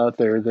people out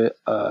there that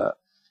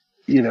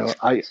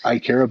I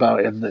care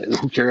about, and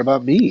who care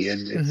about me,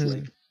 and it's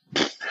like,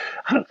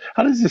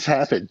 how does this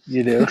happen?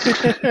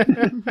 It's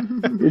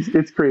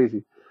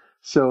crazy.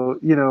 So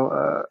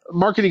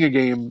marketing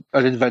an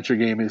adventure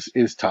game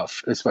is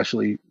tough,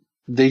 especially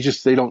they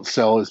don't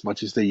sell as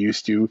much as they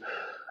used to.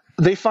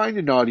 They find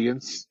an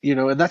audience,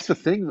 and that's the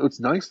thing. What's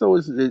nice though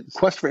is that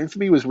Quest for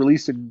Infamy was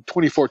released in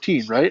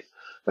 2014, right?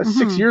 That's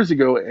 6 years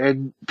ago,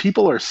 and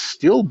people are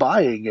still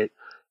buying it.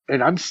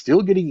 And I'm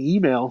still getting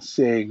emails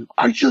saying,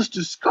 "I just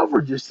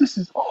discovered this. This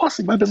is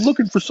awesome. I've been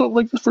looking for something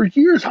like this for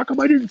years. How come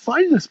I didn't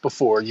find this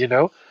before?" And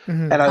I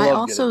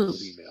love getting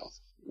those emails.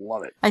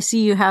 Love it. I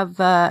see you have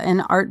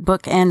an art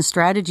book and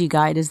strategy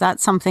guide. Is that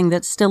something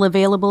that's still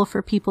available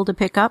for people to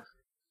pick up?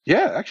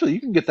 Yeah, actually,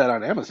 you can get that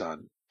on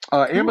Amazon.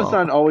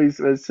 Amazon always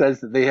says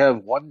that they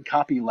have one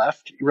copy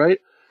left, right?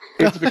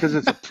 It's because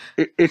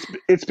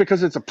it's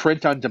because it's a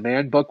print on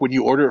demand book. When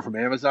you order it from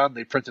Amazon,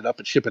 they print it up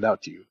and ship it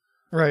out to you.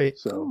 Right.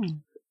 So,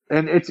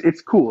 and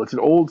it's cool. It's an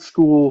old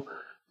school.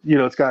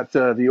 It's got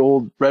the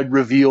old red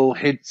reveal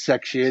hint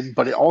section,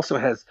 but it also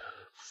has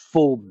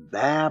full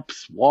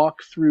maps,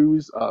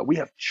 walkthroughs. We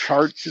have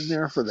charts in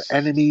there for the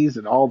enemies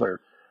and all their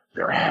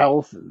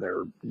health and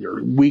their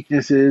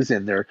weaknesses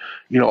and their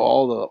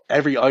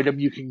every item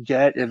you can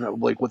get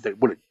and like what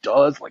it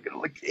does. Like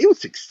it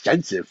was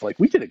extensive. Like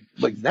we did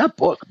that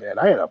book, man.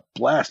 I had a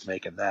blast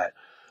making that.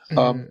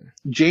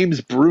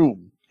 James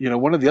Broom,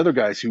 one of the other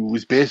guys who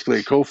was basically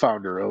a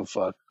co-founder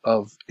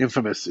of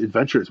Infamous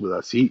Adventures with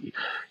us.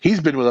 He's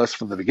been with us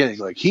from the beginning.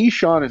 Like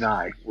Sean, and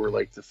I were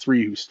like the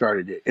three who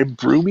started it. And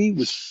Broomy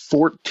was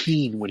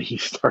 14 when he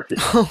started.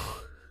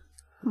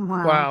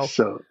 Wow.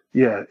 So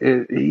yeah,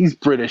 he's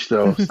British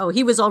though. Oh,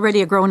 he was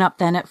already a grown-up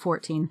then at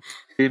 14.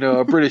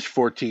 A British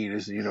 14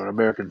 is an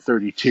American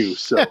 32.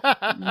 So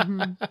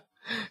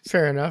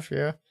fair enough.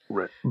 Yeah.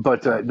 Right.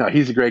 But no,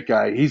 he's a great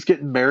guy. He's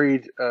getting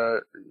married.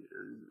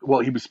 Well,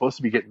 he was supposed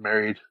to be getting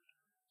married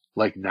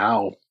like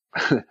now.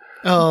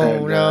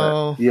 Oh,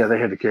 no. Yeah, they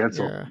had to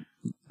cancel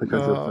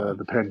because of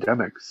the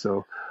pandemic.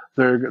 So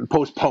they're going to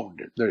postpone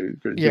it. They're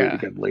going to do it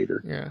again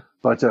later. Yeah.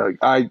 But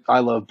I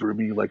love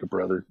Broomy like a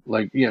brother.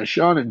 Like,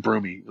 Sean and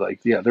Broomy,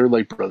 they're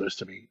like brothers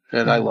to me.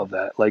 And I love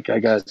that. Like, I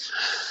got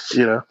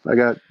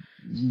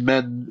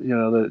men,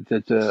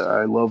 that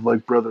I love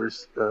like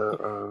brothers,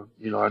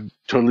 on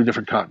totally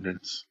different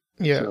continents.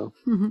 Yeah. So.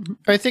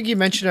 I think you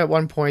mentioned at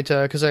one point,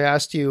 because I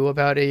asked you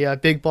about a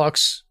big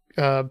box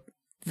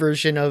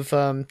version of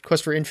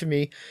Quest for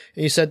Infamy,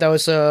 and you said that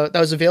was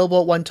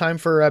available at one time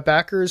for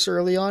backers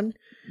early on.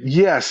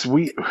 Yes,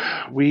 we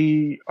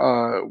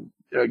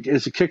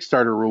as a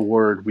Kickstarter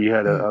reward, we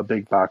had a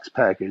big box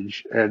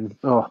package, and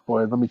oh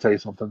boy, let me tell you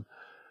something.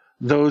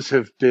 Those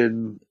have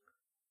been.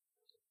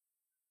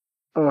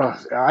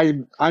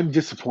 I'm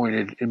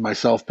disappointed in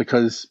myself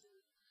because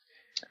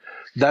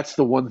that's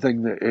the one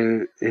thing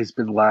that has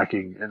been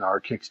lacking in our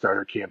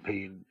Kickstarter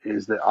campaign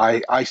is that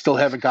I still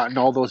haven't gotten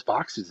all those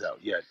boxes out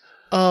yet.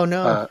 Oh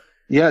no.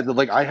 Yeah,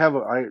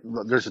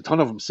 there's a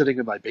ton of them sitting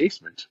in my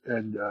basement,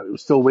 and it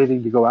was still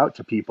waiting to go out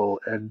to people,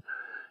 and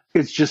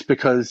it's just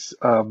because,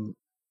 I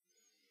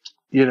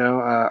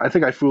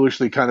think I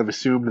foolishly kind of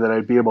assumed that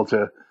I'd be able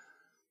to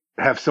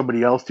have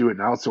somebody else do it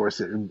and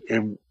outsource it,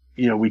 and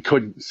we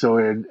couldn't, so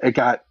it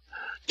got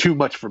too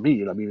much for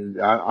me. I mean,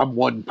 I'm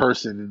one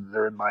person, and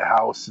they're in my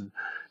house, and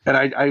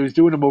I was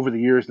doing them over the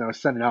years, and I was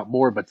sending out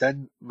more, but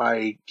then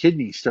my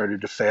kidney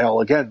started to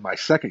fail again, my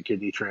second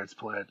kidney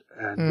transplant,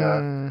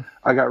 and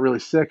I got really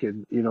sick,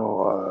 and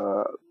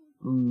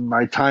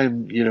my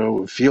time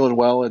feeling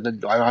well, and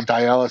then I'm on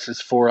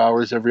dialysis 4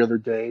 hours every other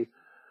day,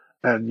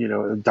 and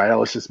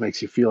dialysis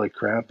makes you feel like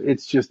crap.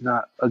 It's just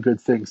not a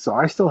good thing. So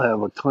I still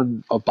have a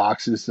ton of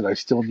boxes that I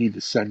still need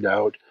to send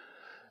out,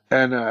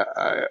 and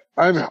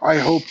I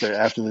hope that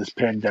after this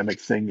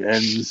pandemic thing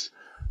ends,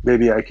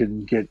 maybe I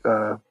can get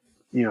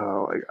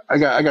I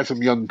got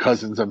some young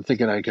cousins I'm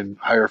thinking I can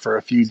hire for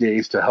a few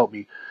days to help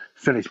me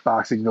finish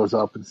boxing those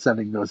up and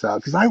sending those out,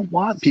 because I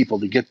want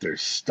people to get their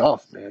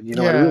stuff, man.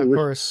 Of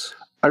course.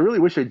 I really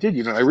wish I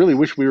did. I really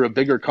wish we were a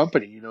bigger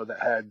company, that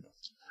had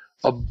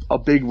a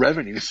big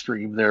revenue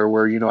stream there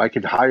where, I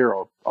could hire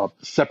a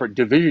separate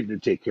division to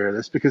take care of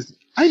this, because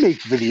I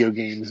make video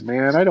games,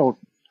 man. I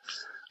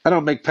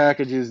don't make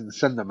packages and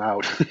send them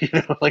out.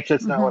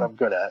 That's not what I'm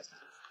good at.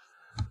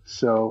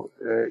 So,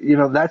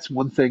 that's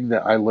one thing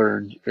that I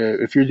learned.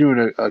 If you're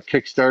doing a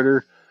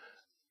Kickstarter,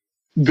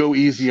 go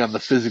easy on the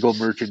physical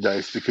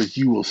merchandise, because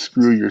you will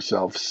screw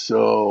yourself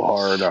so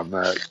hard on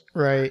that.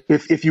 Right.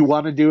 If you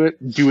want to do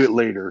it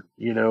later,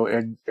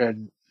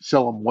 and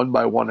sell them one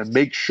by one, and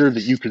make sure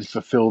that you can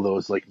fulfill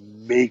those.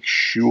 Make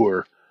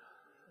sure.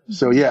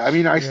 So yeah, I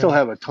mean, I still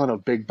have a ton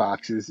of big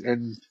boxes,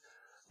 and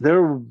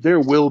there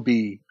will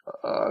be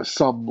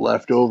some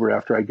left over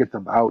after I get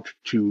them out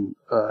to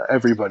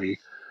everybody.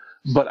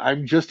 But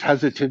I'm just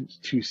hesitant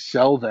to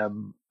sell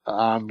them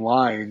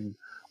online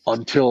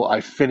until I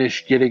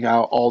finish getting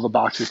out all the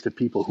boxes to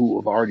people who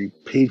have already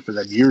paid for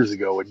them years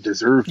ago and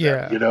deserve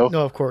them,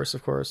 No, of course.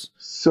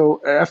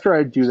 So after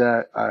I do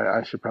that,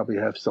 I should probably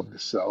have something to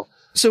sell.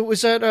 So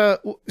was that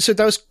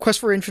that was Quest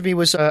for Infamy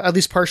was at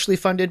least partially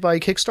funded by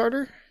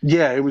Kickstarter?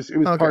 Yeah, it was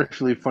okay.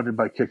 Partially funded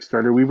by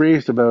Kickstarter. We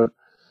raised about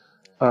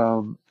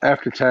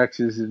after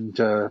taxes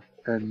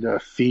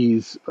and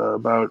fees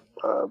about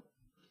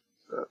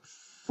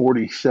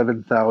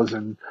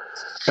 $47,000,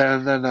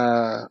 and then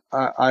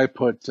I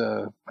put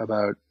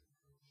about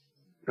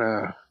 $10,000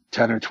 or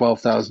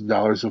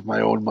 $12,000 of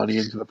my own money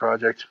into the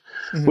project,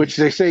 which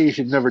they say you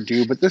should never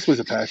do. But this was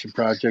a passion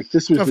project.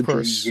 This was Of the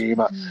course. dream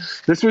game.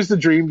 This was the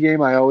dream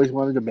game I always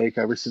wanted to make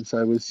ever since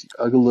I was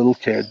a little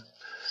kid.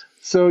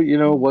 So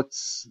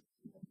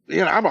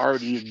I'm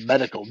already in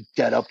medical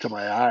debt up to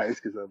my eyes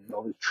because of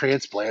all the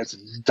transplants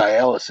and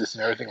dialysis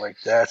and everything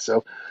like that.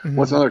 So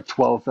what's another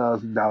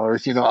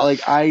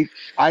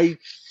 $12,000?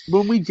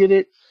 When we did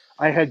it,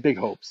 I had big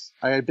hopes.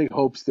 I had big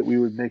hopes that we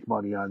would make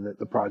money on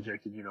the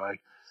project, and I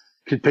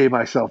could pay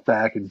myself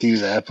back and do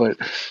that. But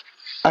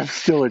I'm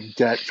still in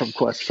debt from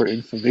Quest for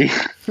Infamy.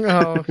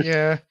 Oh,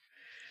 yeah.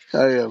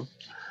 I am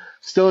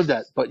still in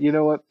debt, but you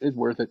know what? It's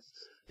worth it.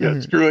 Yeah,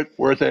 screw it,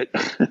 worth it.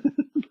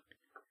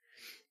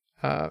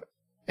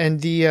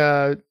 And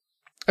I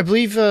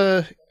believe,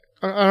 I'm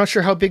not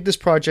sure how big this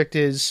project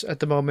is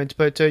at the moment,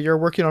 but you're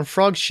working on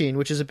Frog Sheen,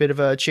 which is a bit of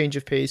a change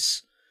of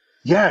pace.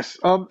 Yes.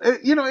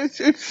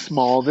 It's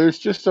small. There's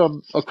just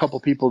a couple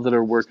people that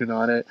are working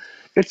on it.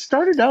 It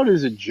started out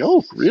as a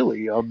joke,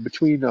 really,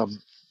 between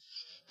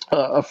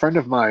a friend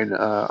of mine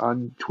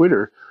on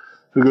Twitter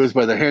who goes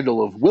by the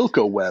handle of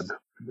Wilco Web.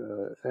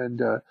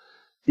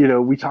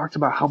 We talked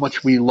about how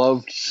much we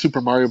loved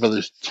Super Mario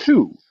Brothers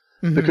 2.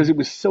 Because it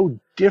was so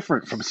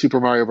different from Super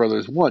Mario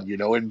Brothers 1,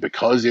 and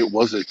because it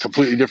was a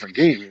completely different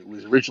game. It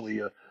was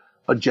originally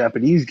a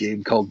Japanese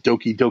game called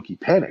Doki Doki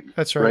Panic.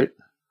 That's right.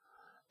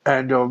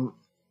 And,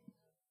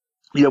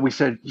 we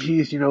said,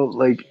 geez,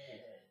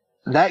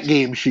 that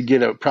game should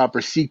get a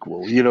proper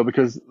sequel,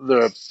 because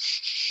the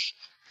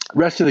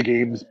rest of the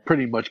games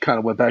pretty much kind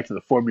of went back to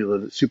the formula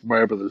that Super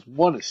Mario Brothers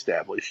 1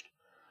 established.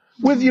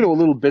 With,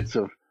 little bits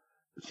of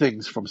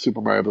things from Super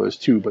Mario Brothers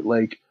 2, but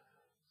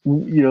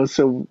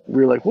so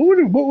we were like,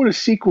 what would a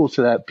sequel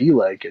to that be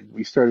like? And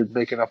we started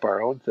making up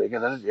our own thing,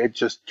 and then it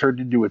just turned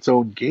into its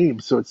own game.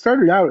 So it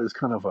started out as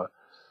kind of a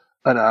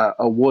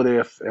what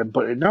if,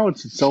 but now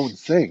it's its own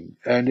thing,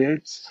 and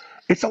it's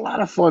a lot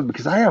of fun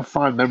because I have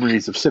fond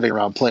memories of sitting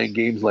around playing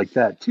games like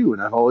that too,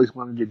 and I've always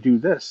wanted to do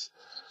this.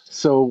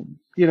 So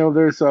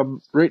there's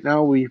right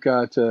now we've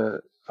got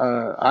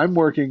I'm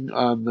working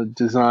on the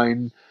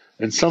design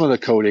and some of the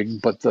coding,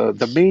 but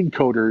the main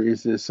coder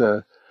is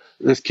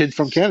this kid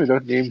from Canada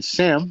named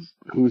Sam,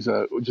 who's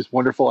just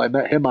wonderful. I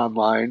met him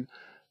online,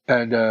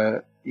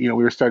 and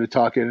we started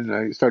talking, and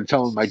I started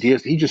telling him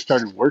ideas. He just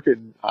started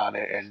working on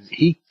it, and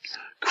he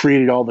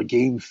created all the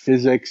game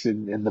physics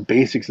and the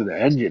basics of the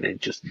engine,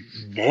 and just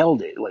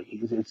nailed it.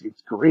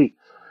 It's great.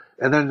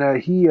 And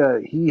then he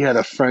had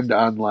a friend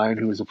online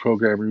who was a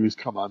programmer who's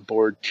come on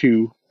board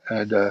too,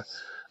 and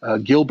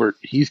Gilbert,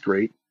 he's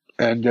great.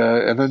 And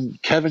then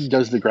Kevin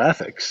does the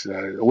graphics,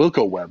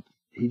 Wilco Web.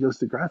 He does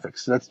the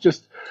graphics. That's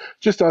just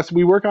us.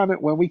 We work on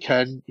it when we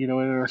can, in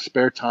our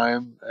spare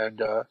time, and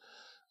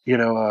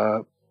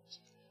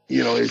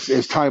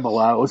as time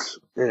allows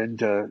and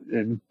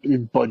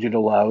budget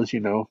allows,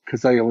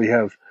 because I only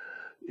have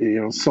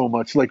so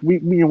much. Like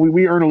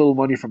we earn a little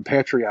money from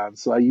Patreon,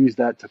 so I use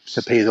that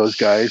to pay those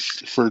guys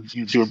for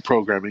doing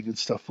programming and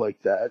stuff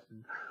like that.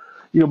 And,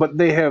 but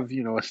they have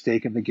a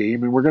stake in the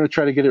game, and we're going to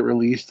try to get it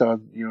released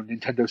on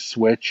Nintendo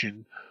Switch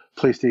and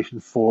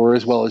PlayStation 4,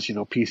 as well as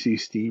PC,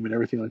 Steam, and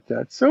everything like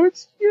that. So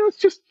it's it's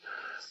just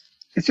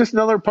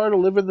another part of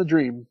living the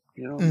dream.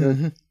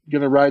 I'm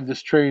gonna ride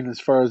this train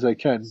as far as I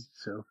can.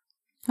 So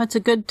it's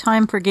a good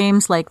time for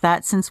games like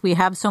that, since we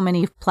have so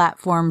many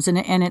platforms, and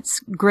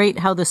it's great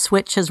how the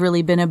Switch has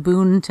really been a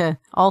boon to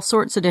all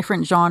sorts of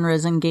different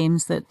genres and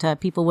games that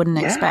people wouldn't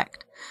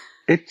expect.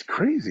 It's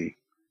crazy.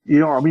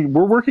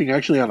 We're working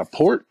actually on a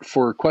port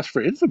for Quest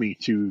for Infamy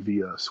to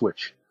the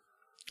Switch.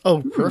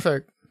 Oh,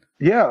 perfect.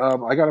 Yeah,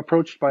 I got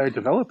approached by a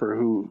developer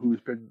who's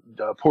been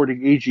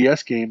porting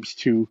AGS games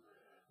to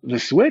the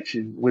Switch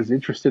and was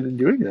interested in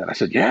doing that. I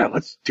said, "Yeah,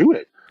 let's do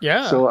it."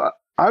 Yeah. So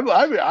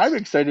I'm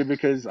excited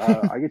because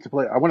I get to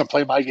play. I want to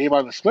play my game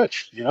on the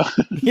Switch. Yeah.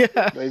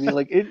 I mean,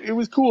 it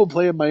was cool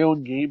playing my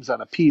own games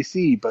on a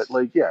PC, but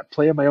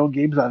playing my own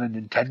games on a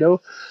Nintendo.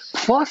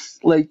 Plus,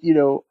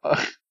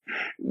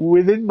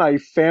 within my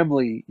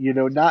family,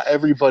 not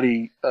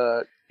everybody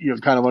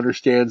kind of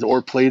understands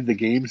or played the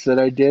games that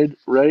I did,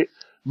 right?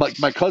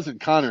 My cousin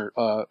Connor,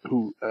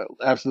 who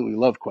absolutely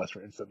loved Quest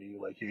for Infamy,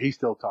 he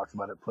still talks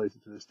about it, plays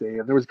it to this day.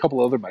 And there was a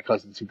couple other my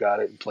cousins who got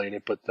it and played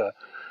it, but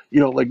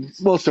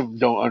most of them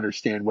don't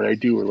understand what I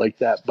do or like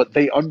that. But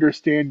they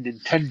understand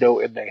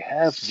Nintendo and they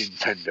have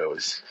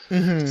Nintendos.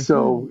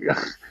 So,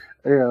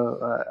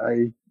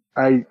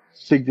 I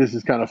think this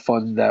is kind of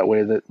fun that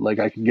way, that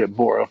I can get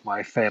more of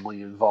my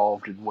family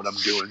involved in what I'm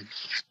doing.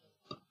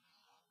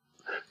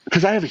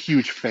 Because I have a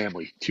huge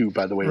family too,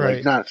 by the way.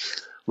 Right.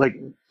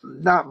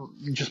 Not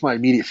just my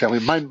immediate family.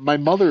 My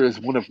mother is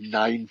one of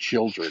 9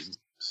 children.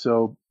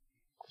 So,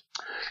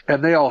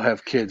 and they all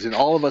have kids, and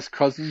all of us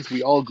cousins,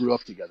 we all grew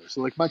up together.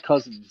 So my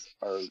cousins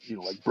are,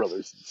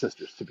 brothers and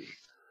sisters to me.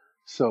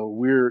 So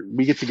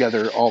we get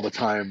together all the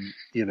time,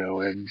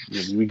 and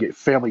we get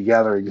family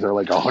gatherings are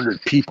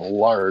 100 people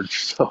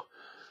large.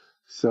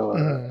 So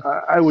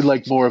I would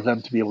like more of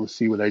them to be able to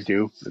see what I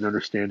do and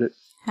understand it.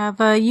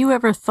 Have you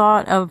ever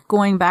thought of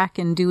going back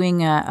and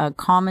doing a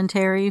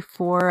commentary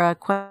for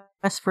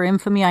Quest for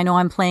Infamy? I know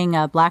I'm playing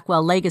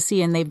Blackwell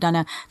Legacy, and they've done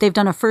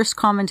a first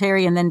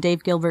commentary, and then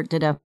Dave Gilbert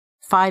did a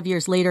 5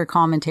 years later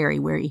commentary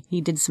where he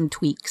did some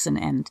tweaks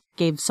and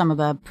gave some of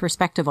a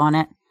perspective on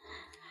it.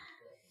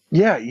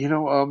 Yeah,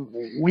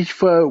 we've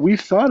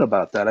thought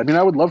about that. I mean,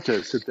 I would love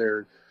to sit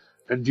there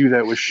and do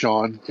that with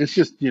Sean. It's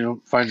just,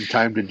 finding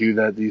time to do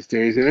that these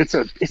days. And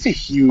it's a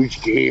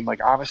huge game.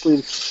 Like,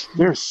 honestly,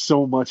 there's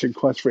so much in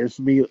Quest for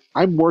Infamy.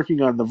 I'm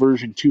working on the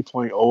version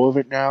 2.0 of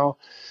it now,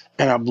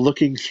 and I'm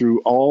looking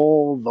through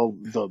all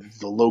the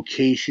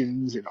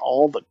locations and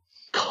all the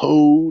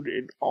code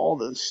and all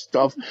the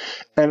stuff.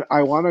 And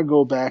I want to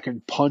go back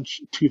and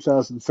punch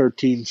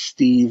 2013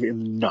 Steve in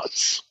the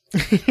nuts.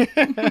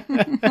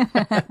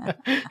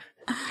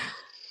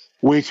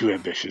 Way too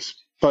ambitious.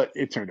 But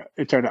it turned out.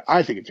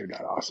 I think it turned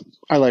out awesome.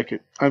 I like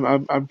it.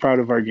 I'm proud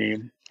of our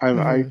game.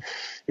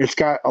 It's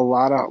got a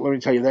lot of. Let me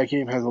tell you, that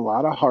game has a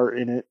lot of heart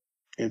in it.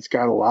 It's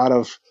got a lot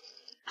of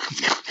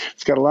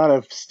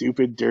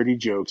stupid, dirty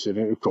jokes in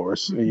it, of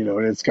course. And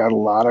it's got a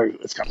lot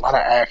of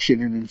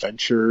action and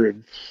adventure,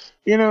 and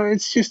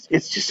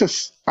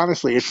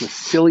honestly, it's a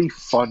silly,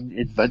 fun,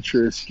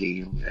 adventurous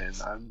game,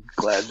 and I'm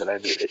glad that I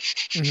made it.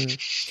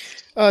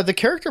 Mm-hmm. The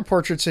character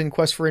portraits in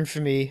Quest for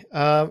Infamy,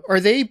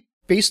 are they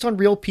based on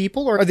real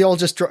people, or are they all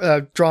just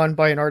drawn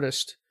by an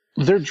artist?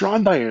 They're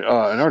drawn by an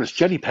artist,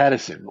 Jenny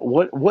Pattison.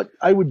 What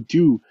I would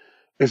do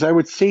is I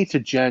would say to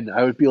Jen,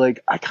 I would be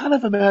like, I kind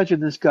of imagine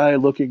this guy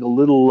looking a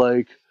little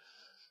like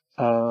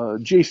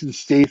Jason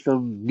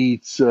Statham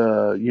meets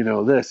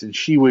this, and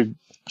she would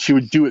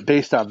do it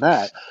based on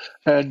that.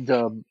 And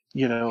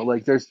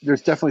like there's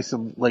definitely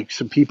some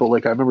people,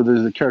 like I remember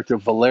there's a character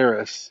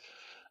Valeris.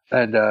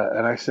 And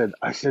I said,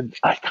 I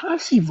kind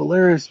of see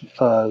Valeris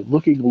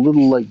looking a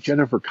little like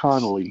Jennifer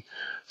Connelly.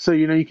 So,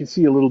 you can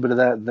see a little bit of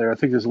that in there. I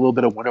think there's a little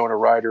bit of Winona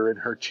Ryder in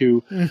her,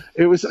 too.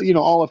 It was,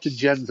 all up to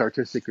Jen's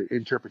artistic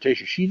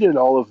interpretation. She did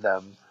all of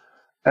them.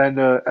 And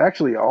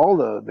actually, all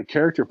the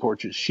character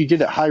portraits, she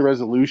did at high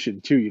resolution,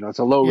 too. It's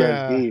a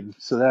low-res game.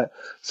 So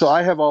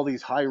I have all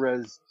these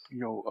high-res,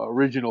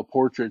 original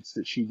portraits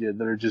that she did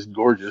that are just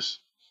gorgeous.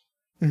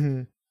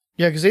 Mm-hmm.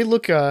 Yeah, because they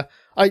look,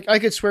 I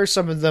could swear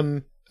some of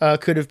them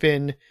could have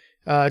been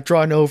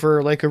drawn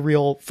over like a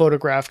real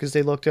photograph, because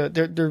they looked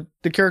the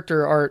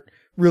character art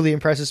really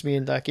impresses me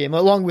in that game,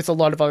 along with a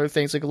lot of other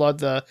things, like a lot of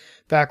the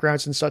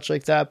backgrounds and such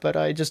like that. But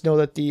I just know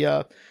that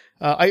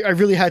I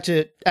really had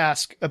to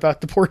ask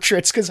about the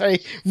portraits, because I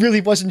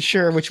really wasn't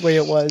sure which way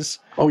it was.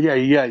 Oh yeah,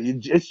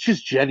 it's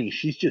just Jenny.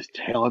 She's just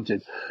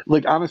talented.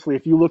 Like, honestly,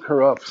 if you look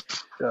her up,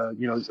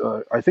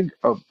 I think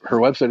her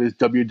website is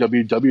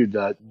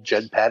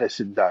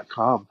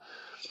www.jenpattison.com.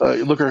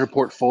 Look at her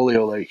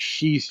portfolio. Like,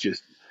 she's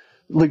just,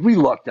 like, we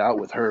lucked out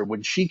with her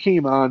when she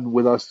came on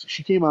with us.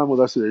 She came on with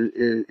us at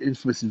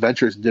Infamous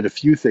Adventures and did a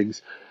few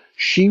things.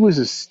 She was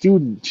a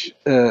student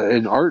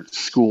in art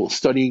school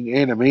studying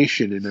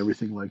animation and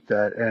everything like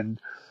that,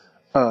 and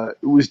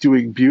was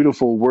doing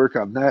beautiful work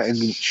on that. And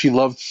she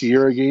loved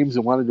Sierra games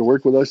and wanted to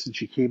work with us, and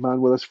she came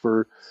on with us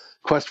for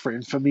Quest for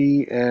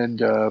Infamy and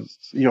for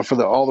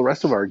all the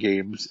rest of our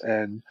games.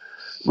 And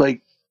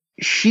like,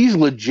 she's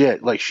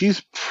legit. Like,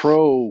 she's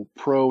pro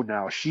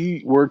now.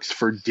 She works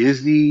for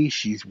Disney.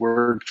 She's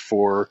worked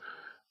for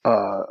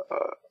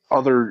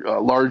other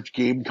large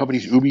game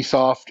companies,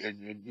 Ubisoft,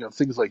 and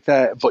things like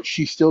that. But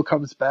she still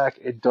comes back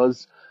and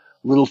does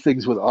little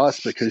things with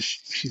us because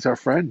she's our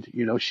friend.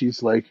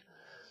 She's like,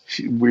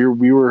 we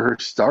were her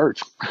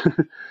start.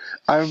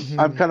 I'm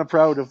kind of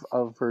proud of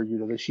her.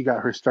 That she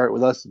got her start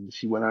with us, and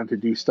she went on to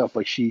do stuff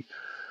like she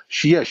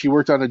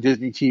worked on a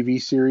Disney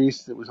TV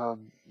series that was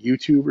on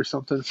YouTube or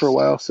something for a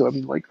while. So, I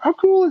mean, like, how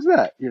cool is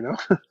that,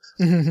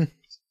 Yeah,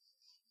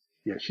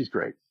 she's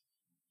great.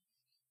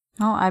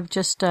 Oh, I've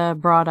just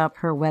brought up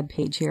her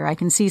webpage here. I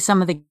can see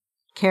some of the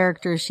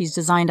characters she's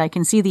designed. I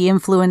can see the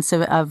influence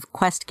of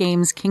Quest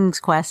games,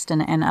 King's Quest,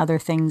 and other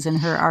things in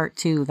her art,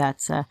 too.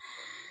 That's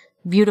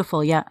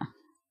beautiful, yeah.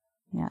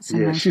 Yeah,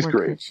 nice she's work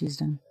great. That she's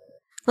done.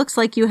 Looks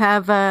like you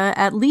have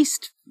at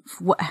least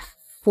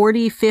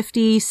 40,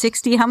 50,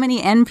 60. How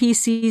many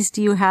NPCs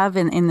do you have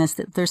in this?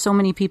 There's so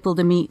many people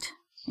to meet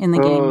in the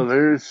game. Oh,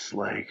 there's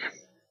like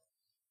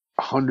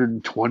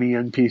 120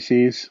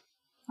 NPCs.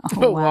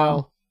 Oh,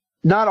 wow.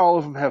 Not all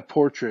of them have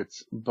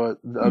portraits, but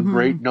a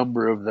great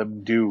number of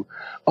them do.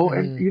 Oh,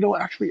 and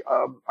actually,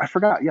 I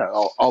forgot. Yeah,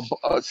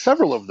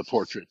 several of the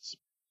portraits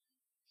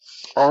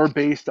are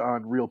based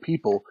on real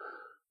people.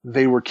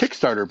 They were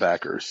Kickstarter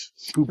backers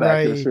who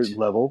backed at a certain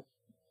level,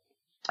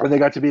 and they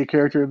got to be a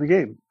character in the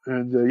game.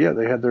 And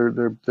they had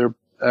their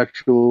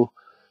actual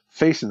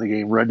face in the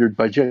game rendered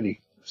by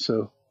Jenny.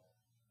 So.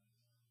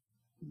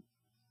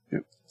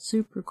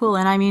 Super cool.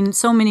 And I mean,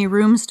 so many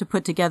rooms to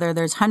put together.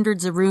 There's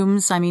hundreds of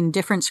rooms. I mean,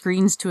 different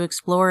screens to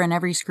explore, and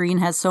every screen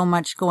has so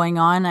much going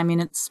on. I mean,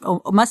 it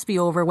must be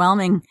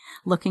overwhelming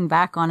looking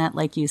back on it,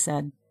 like you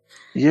said.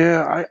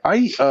 Yeah,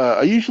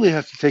 I usually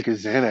have to take a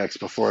Xanax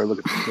before I look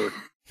at the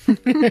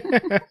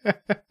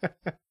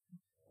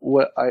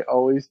What I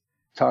always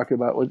talk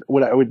about,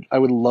 what I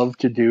would love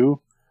to do,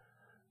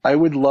 I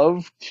would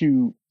love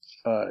to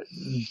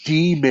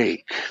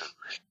demake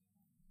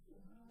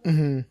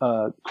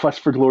Quest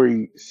for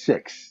Glory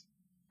 6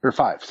 or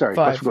 5. Sorry,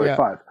 Quest for Glory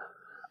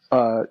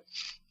 5.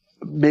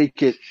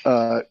 Make it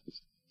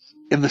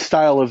in the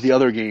style of the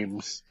other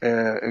games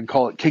and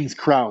call it King's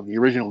Crown, the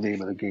original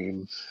name of the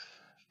game.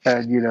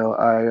 And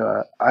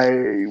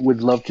I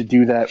would love to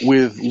do that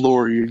with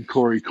Lori and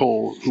Corey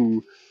Cole,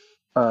 who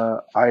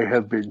I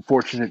have been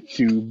fortunate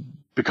to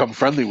become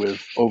friendly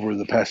with over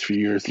the past few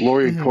years.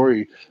 Lori and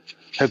Corey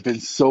have been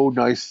so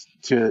nice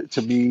to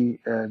me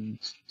and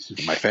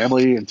to my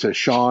family and to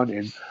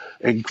Sean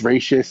and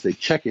gracious. They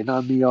check in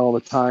on me all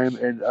the time,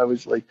 and I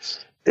was like,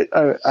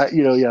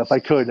 if I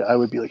could, I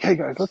would be like, hey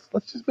guys,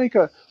 let's make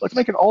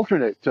an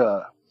alternate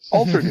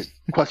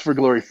Quest for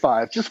Glory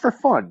 5 just for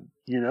fun,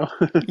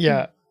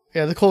 Yeah,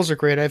 the Coles are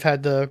great. I've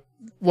had the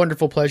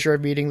wonderful pleasure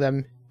of meeting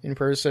them in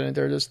person, and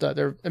they're just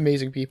they're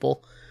amazing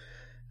people.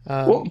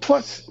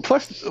 Plus,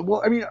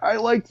 I mean, I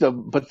like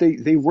them, but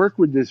they work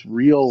with this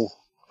real.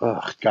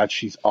 Oh God,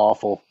 she's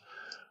awful.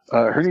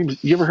 Her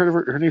name's. You ever heard of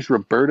her? Her name's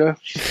Roberta.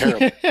 She's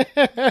terrible.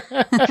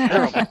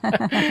 Terrible.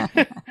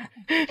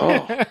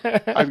 Oh,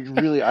 I mean,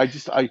 really, I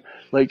just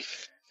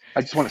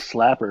want to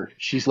slap her.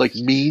 She's like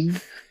mean.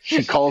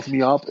 She calls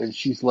me up and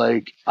she's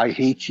like, "I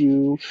hate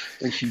you,"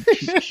 and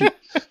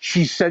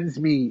she sends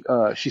me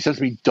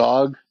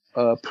dog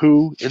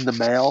poo in the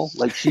mail.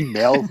 Like, she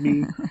mails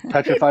me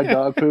petrified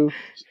dog poo.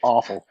 She's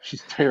awful.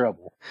 She's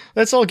terrible.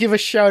 Let's all give a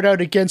shout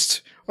out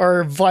against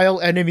our vile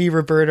enemy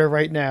Roberta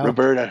right now.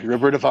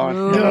 Roberta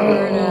Vaughn.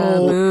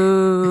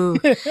 No.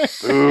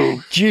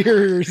 Boo.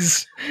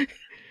 Cheers.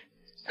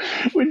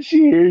 When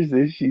she hears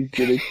this, she's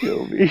gonna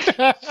kill me.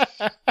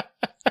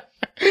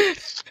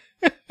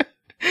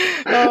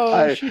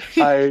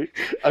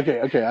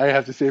 Okay. I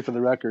have to say for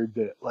the record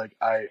that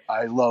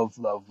I love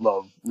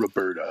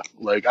Roberta.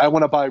 Like, I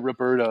want to buy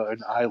Roberta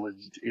an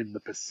island in the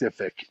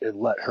Pacific and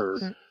let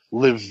her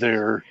live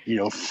there,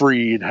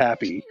 free and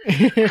happy.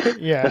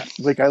 Yeah.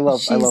 I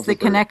love the Roberta.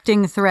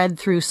 Connecting thread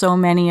through so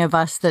many of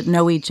us that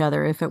know each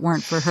other. If it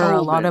weren't for her,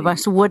 a lot of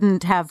us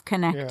wouldn't have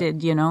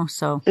connected,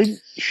 so.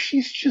 And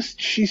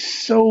she's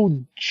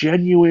so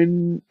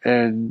genuine,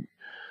 and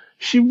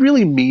she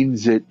really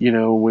means it,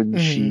 when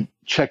she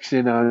checks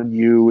in on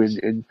you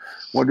and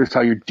wonders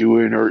how you're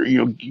doing, or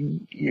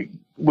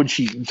when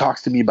she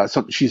talks to me about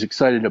something she's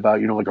excited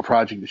about, like a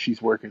project that she's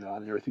working on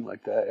and everything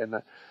like that.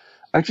 And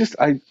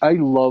I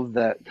love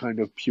that kind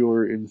of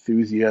pure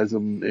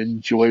enthusiasm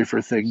and joy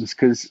for things,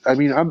 because I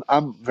mean,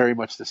 I'm very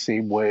much the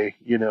same way,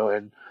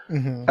 and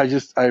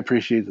I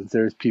appreciate that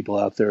there's people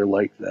out there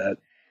like that.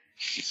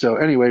 So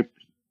anyway,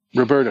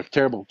 Roberta,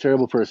 terrible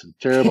person,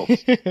 terrible.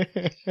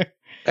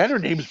 And her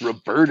name's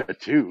Roberta,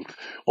 too.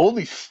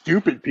 Only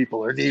stupid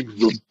people are named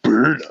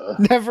Roberta.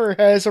 Never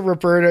has a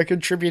Roberta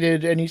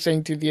contributed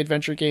anything to the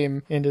adventure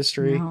game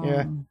industry. No,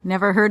 yeah.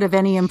 Never heard of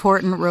any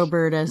important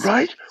Robertas.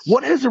 Right?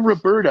 What has a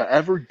Roberta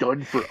ever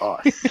done for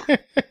us?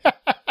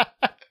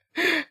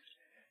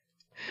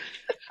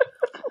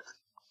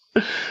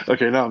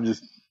 Okay, now I'm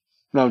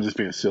just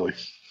being silly.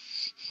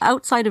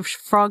 Outside of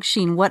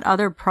Frogsheen, what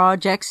other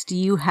projects do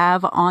you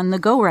have on the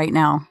go right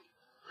now?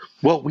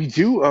 Well, we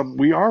do.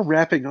 We are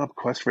wrapping up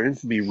Quest for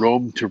Infamy: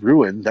 Rome to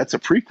Ruin. That's a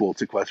prequel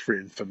to Quest for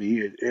Infamy.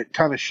 It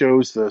kind of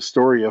shows the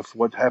story of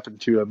what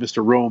happened to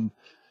Mr. Rome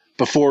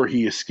before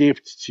he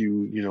escaped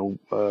to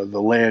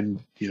the land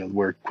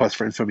where Quest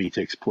for Infamy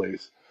takes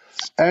place.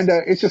 And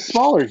it's a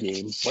smaller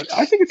game, but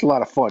I think it's a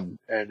lot of fun,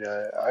 and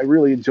I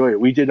really enjoy it.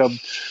 We did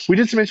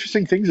some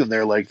interesting things in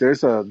there. Like,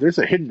 there's a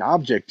hidden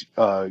object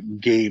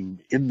game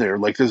in there.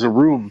 Like, there's a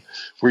room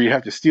where you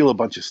have to steal a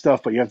bunch of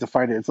stuff, but you have to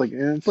find it. It's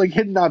like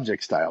hidden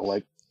object style.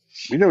 Like,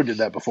 we never did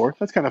that before.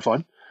 That's kind of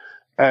fun.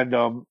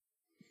 And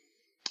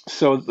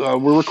so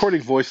we're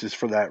recording voices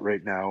for that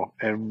right now,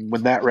 and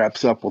when that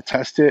wraps up, we'll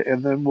test it,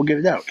 and then we'll get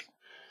it out.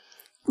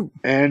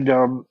 And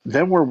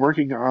then we're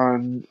working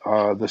on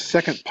the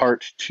second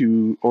part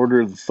to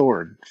Order of the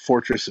Thorn,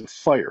 Fortress of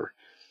Fire.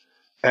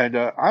 And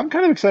I'm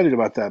kind of excited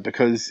about that,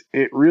 because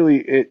it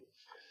really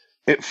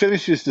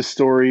finishes the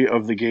story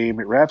of the game.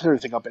 It wraps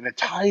everything up, and it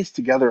ties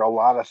together a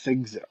lot of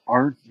things that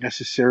aren't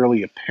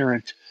necessarily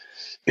apparent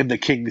in the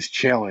King's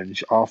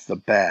Challenge off the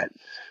bat,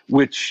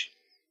 which,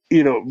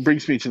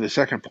 brings me to the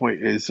second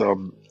point is,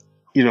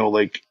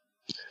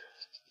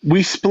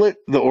 we split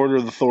the Order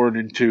of the Thorn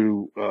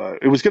into,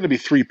 it was going to be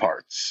 3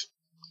 parts.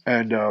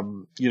 And,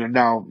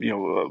 now,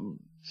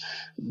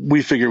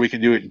 we figure we can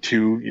do it in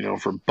 2,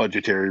 for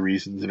budgetary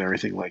reasons and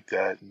everything like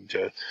that. And,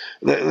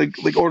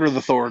 like Order of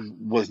the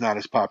Thorn was not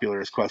as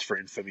popular as Quest for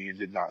Infamy and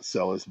did not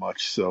sell as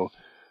much. So,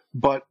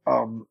 but,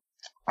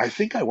 I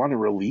think I want to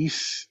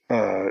release,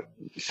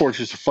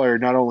 Fortress of Fire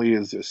not only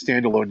as a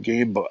standalone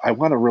game, but I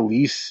want to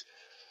release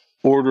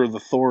Order of the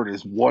Thorn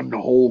is one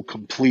whole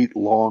complete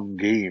long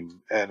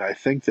game, and I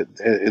think that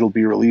it'll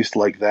be released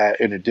like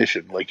that in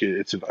addition, like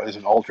it's as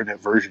an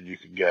alternate version you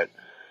can get.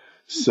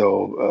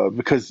 So,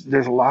 because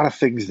there's a lot of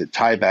things that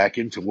tie back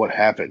into what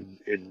happened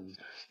in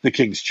the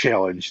King's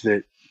Challenge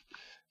that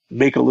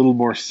make a little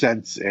more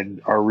sense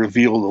and are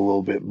revealed a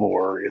little bit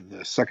more in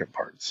the second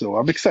part. So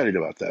I'm excited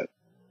about that.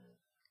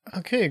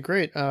 Okay,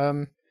 great.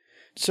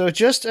 So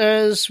just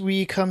as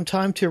we come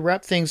time to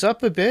wrap things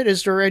up a bit,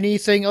 is there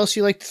anything else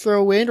you'd like to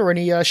throw in or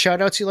any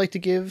shout outs you'd like to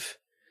give?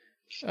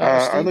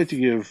 I'd like to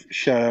give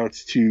shout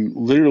outs to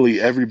literally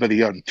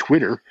everybody on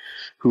Twitter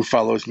who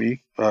follows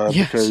me,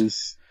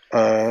 because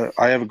I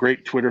have a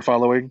great Twitter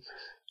following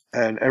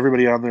and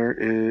everybody on there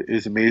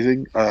is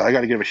amazing. I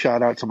got to give a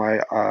shout out to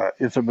my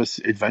Infamous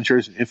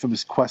Adventures and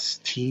Infamous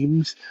Quest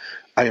teams.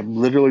 I am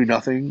literally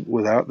nothing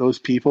without those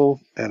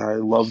people, and I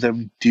love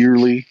them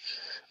dearly.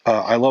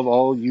 I love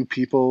all you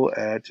people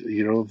at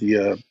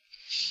the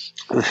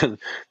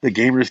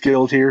Gamers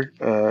Guild here.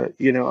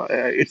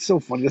 It's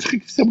so funny. There's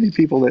like so many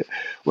people that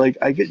like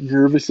I get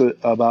nervous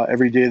about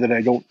every day that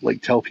I don't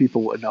like tell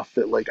people enough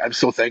that like I'm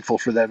so thankful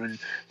for them and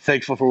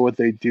thankful for what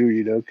they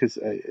do.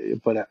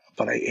 But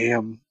I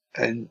am.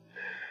 And,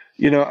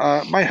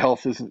 my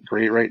health isn't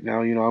great right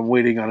now. I'm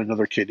waiting on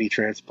another kidney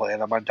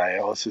transplant. I'm on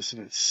dialysis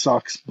and it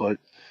sucks, but,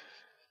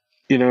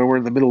 we're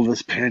in the middle of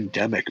this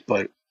pandemic,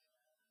 but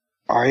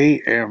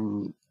I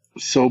am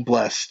so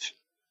blessed.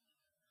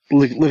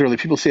 Like, literally,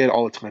 people say it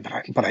all the time,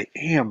 but I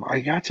am.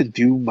 I got to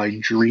do my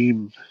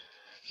dream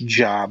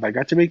job. I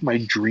got to make my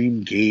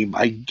dream game.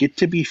 I get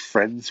to be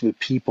friends with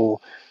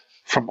people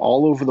from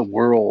all over the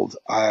world.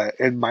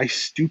 And my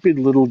stupid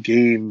little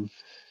game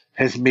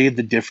has made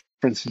the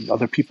difference in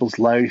other people's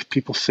lives.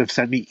 People have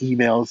sent me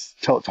emails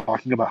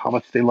talking about how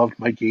much they loved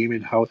my game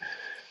and how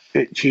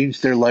it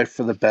changed their life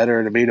for the better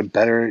and it made them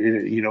better.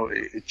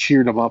 It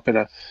cheered them up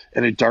in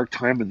a dark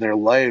time in their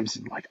lives.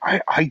 And like,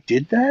 I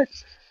did that.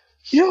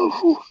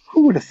 Who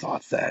would have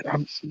thought that?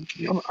 I'm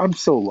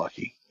so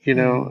lucky.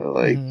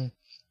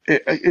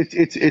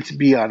 It's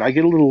beyond. I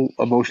get a little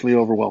emotionally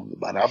overwhelmed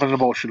about it. I'm an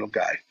emotional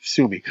guy.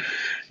 Sue me.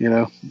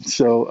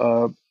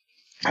 So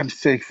I'm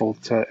thankful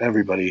to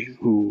everybody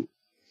who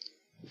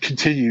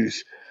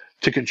continues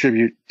to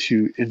contribute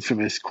to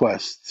Infamous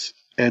Quests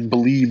and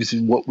believes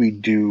in what we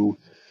do,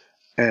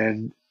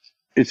 and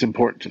it's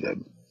important to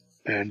them.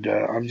 And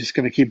I'm just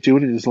going to keep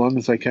doing it as long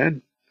as I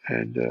can.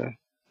 And,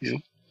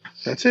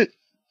 that's it.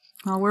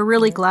 Well, we're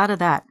really glad of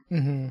that.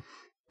 Mm-hmm.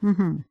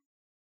 Mm-hmm.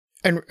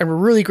 And we're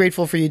really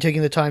grateful for you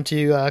taking the time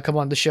to come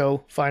on the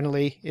show.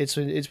 Finally, it's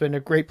been a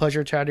great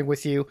pleasure chatting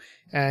with you,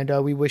 and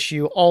we wish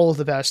you all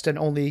the best and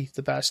only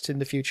the best in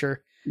the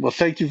future. Well,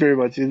 thank you very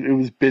much. It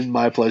has been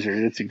my pleasure.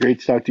 It's great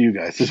to talk to you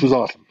guys. This was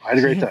awesome. I had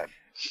a great time.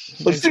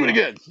 Let's do it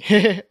again.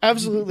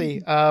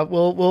 Absolutely.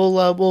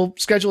 We'll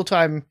schedule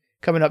time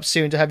coming up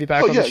soon to have you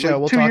back on the show. Like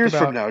we'll 2 talk years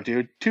about from now,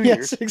 dude. 2 yes,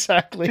 years.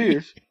 Exactly. 2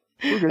 years.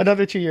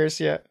 Another 2 years.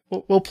 Yeah.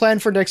 We'll plan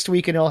for next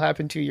week, and it'll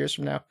happen 2 years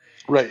from now.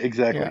 Right.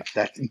 Exactly. Yeah.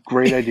 That's a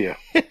great idea.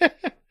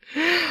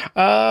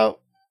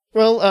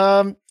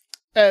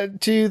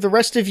 To the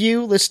rest of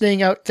you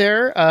listening out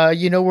there,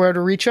 you know where to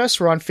reach us.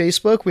 We're on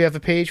Facebook. We have a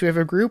page. We have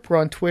a group. We're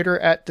on Twitter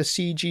at the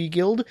CG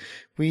Guild.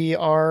 We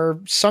are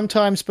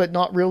sometimes, but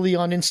not really,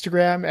 on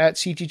Instagram at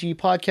CGG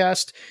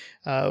Podcast.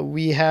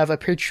 We have a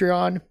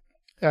Patreon.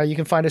 You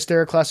can find us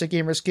there, Classic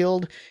Gamers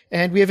Guild.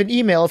 And we have an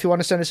email if you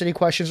want to send us any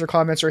questions or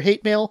comments or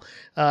hate mail.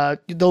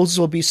 Those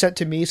will be sent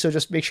to me, so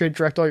just make sure to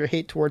direct all your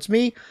hate towards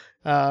me.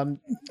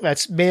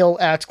 That's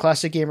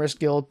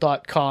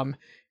mail@classicgamersguild.com.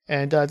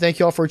 And thank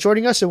you all for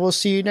joining us, and we'll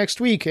see you next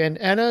week. And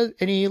Anna,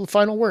 any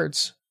final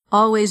words?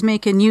 Always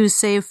make a new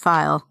save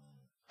file.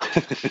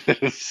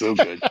 So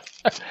good.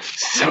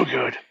 So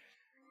good.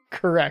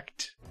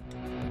 Correct.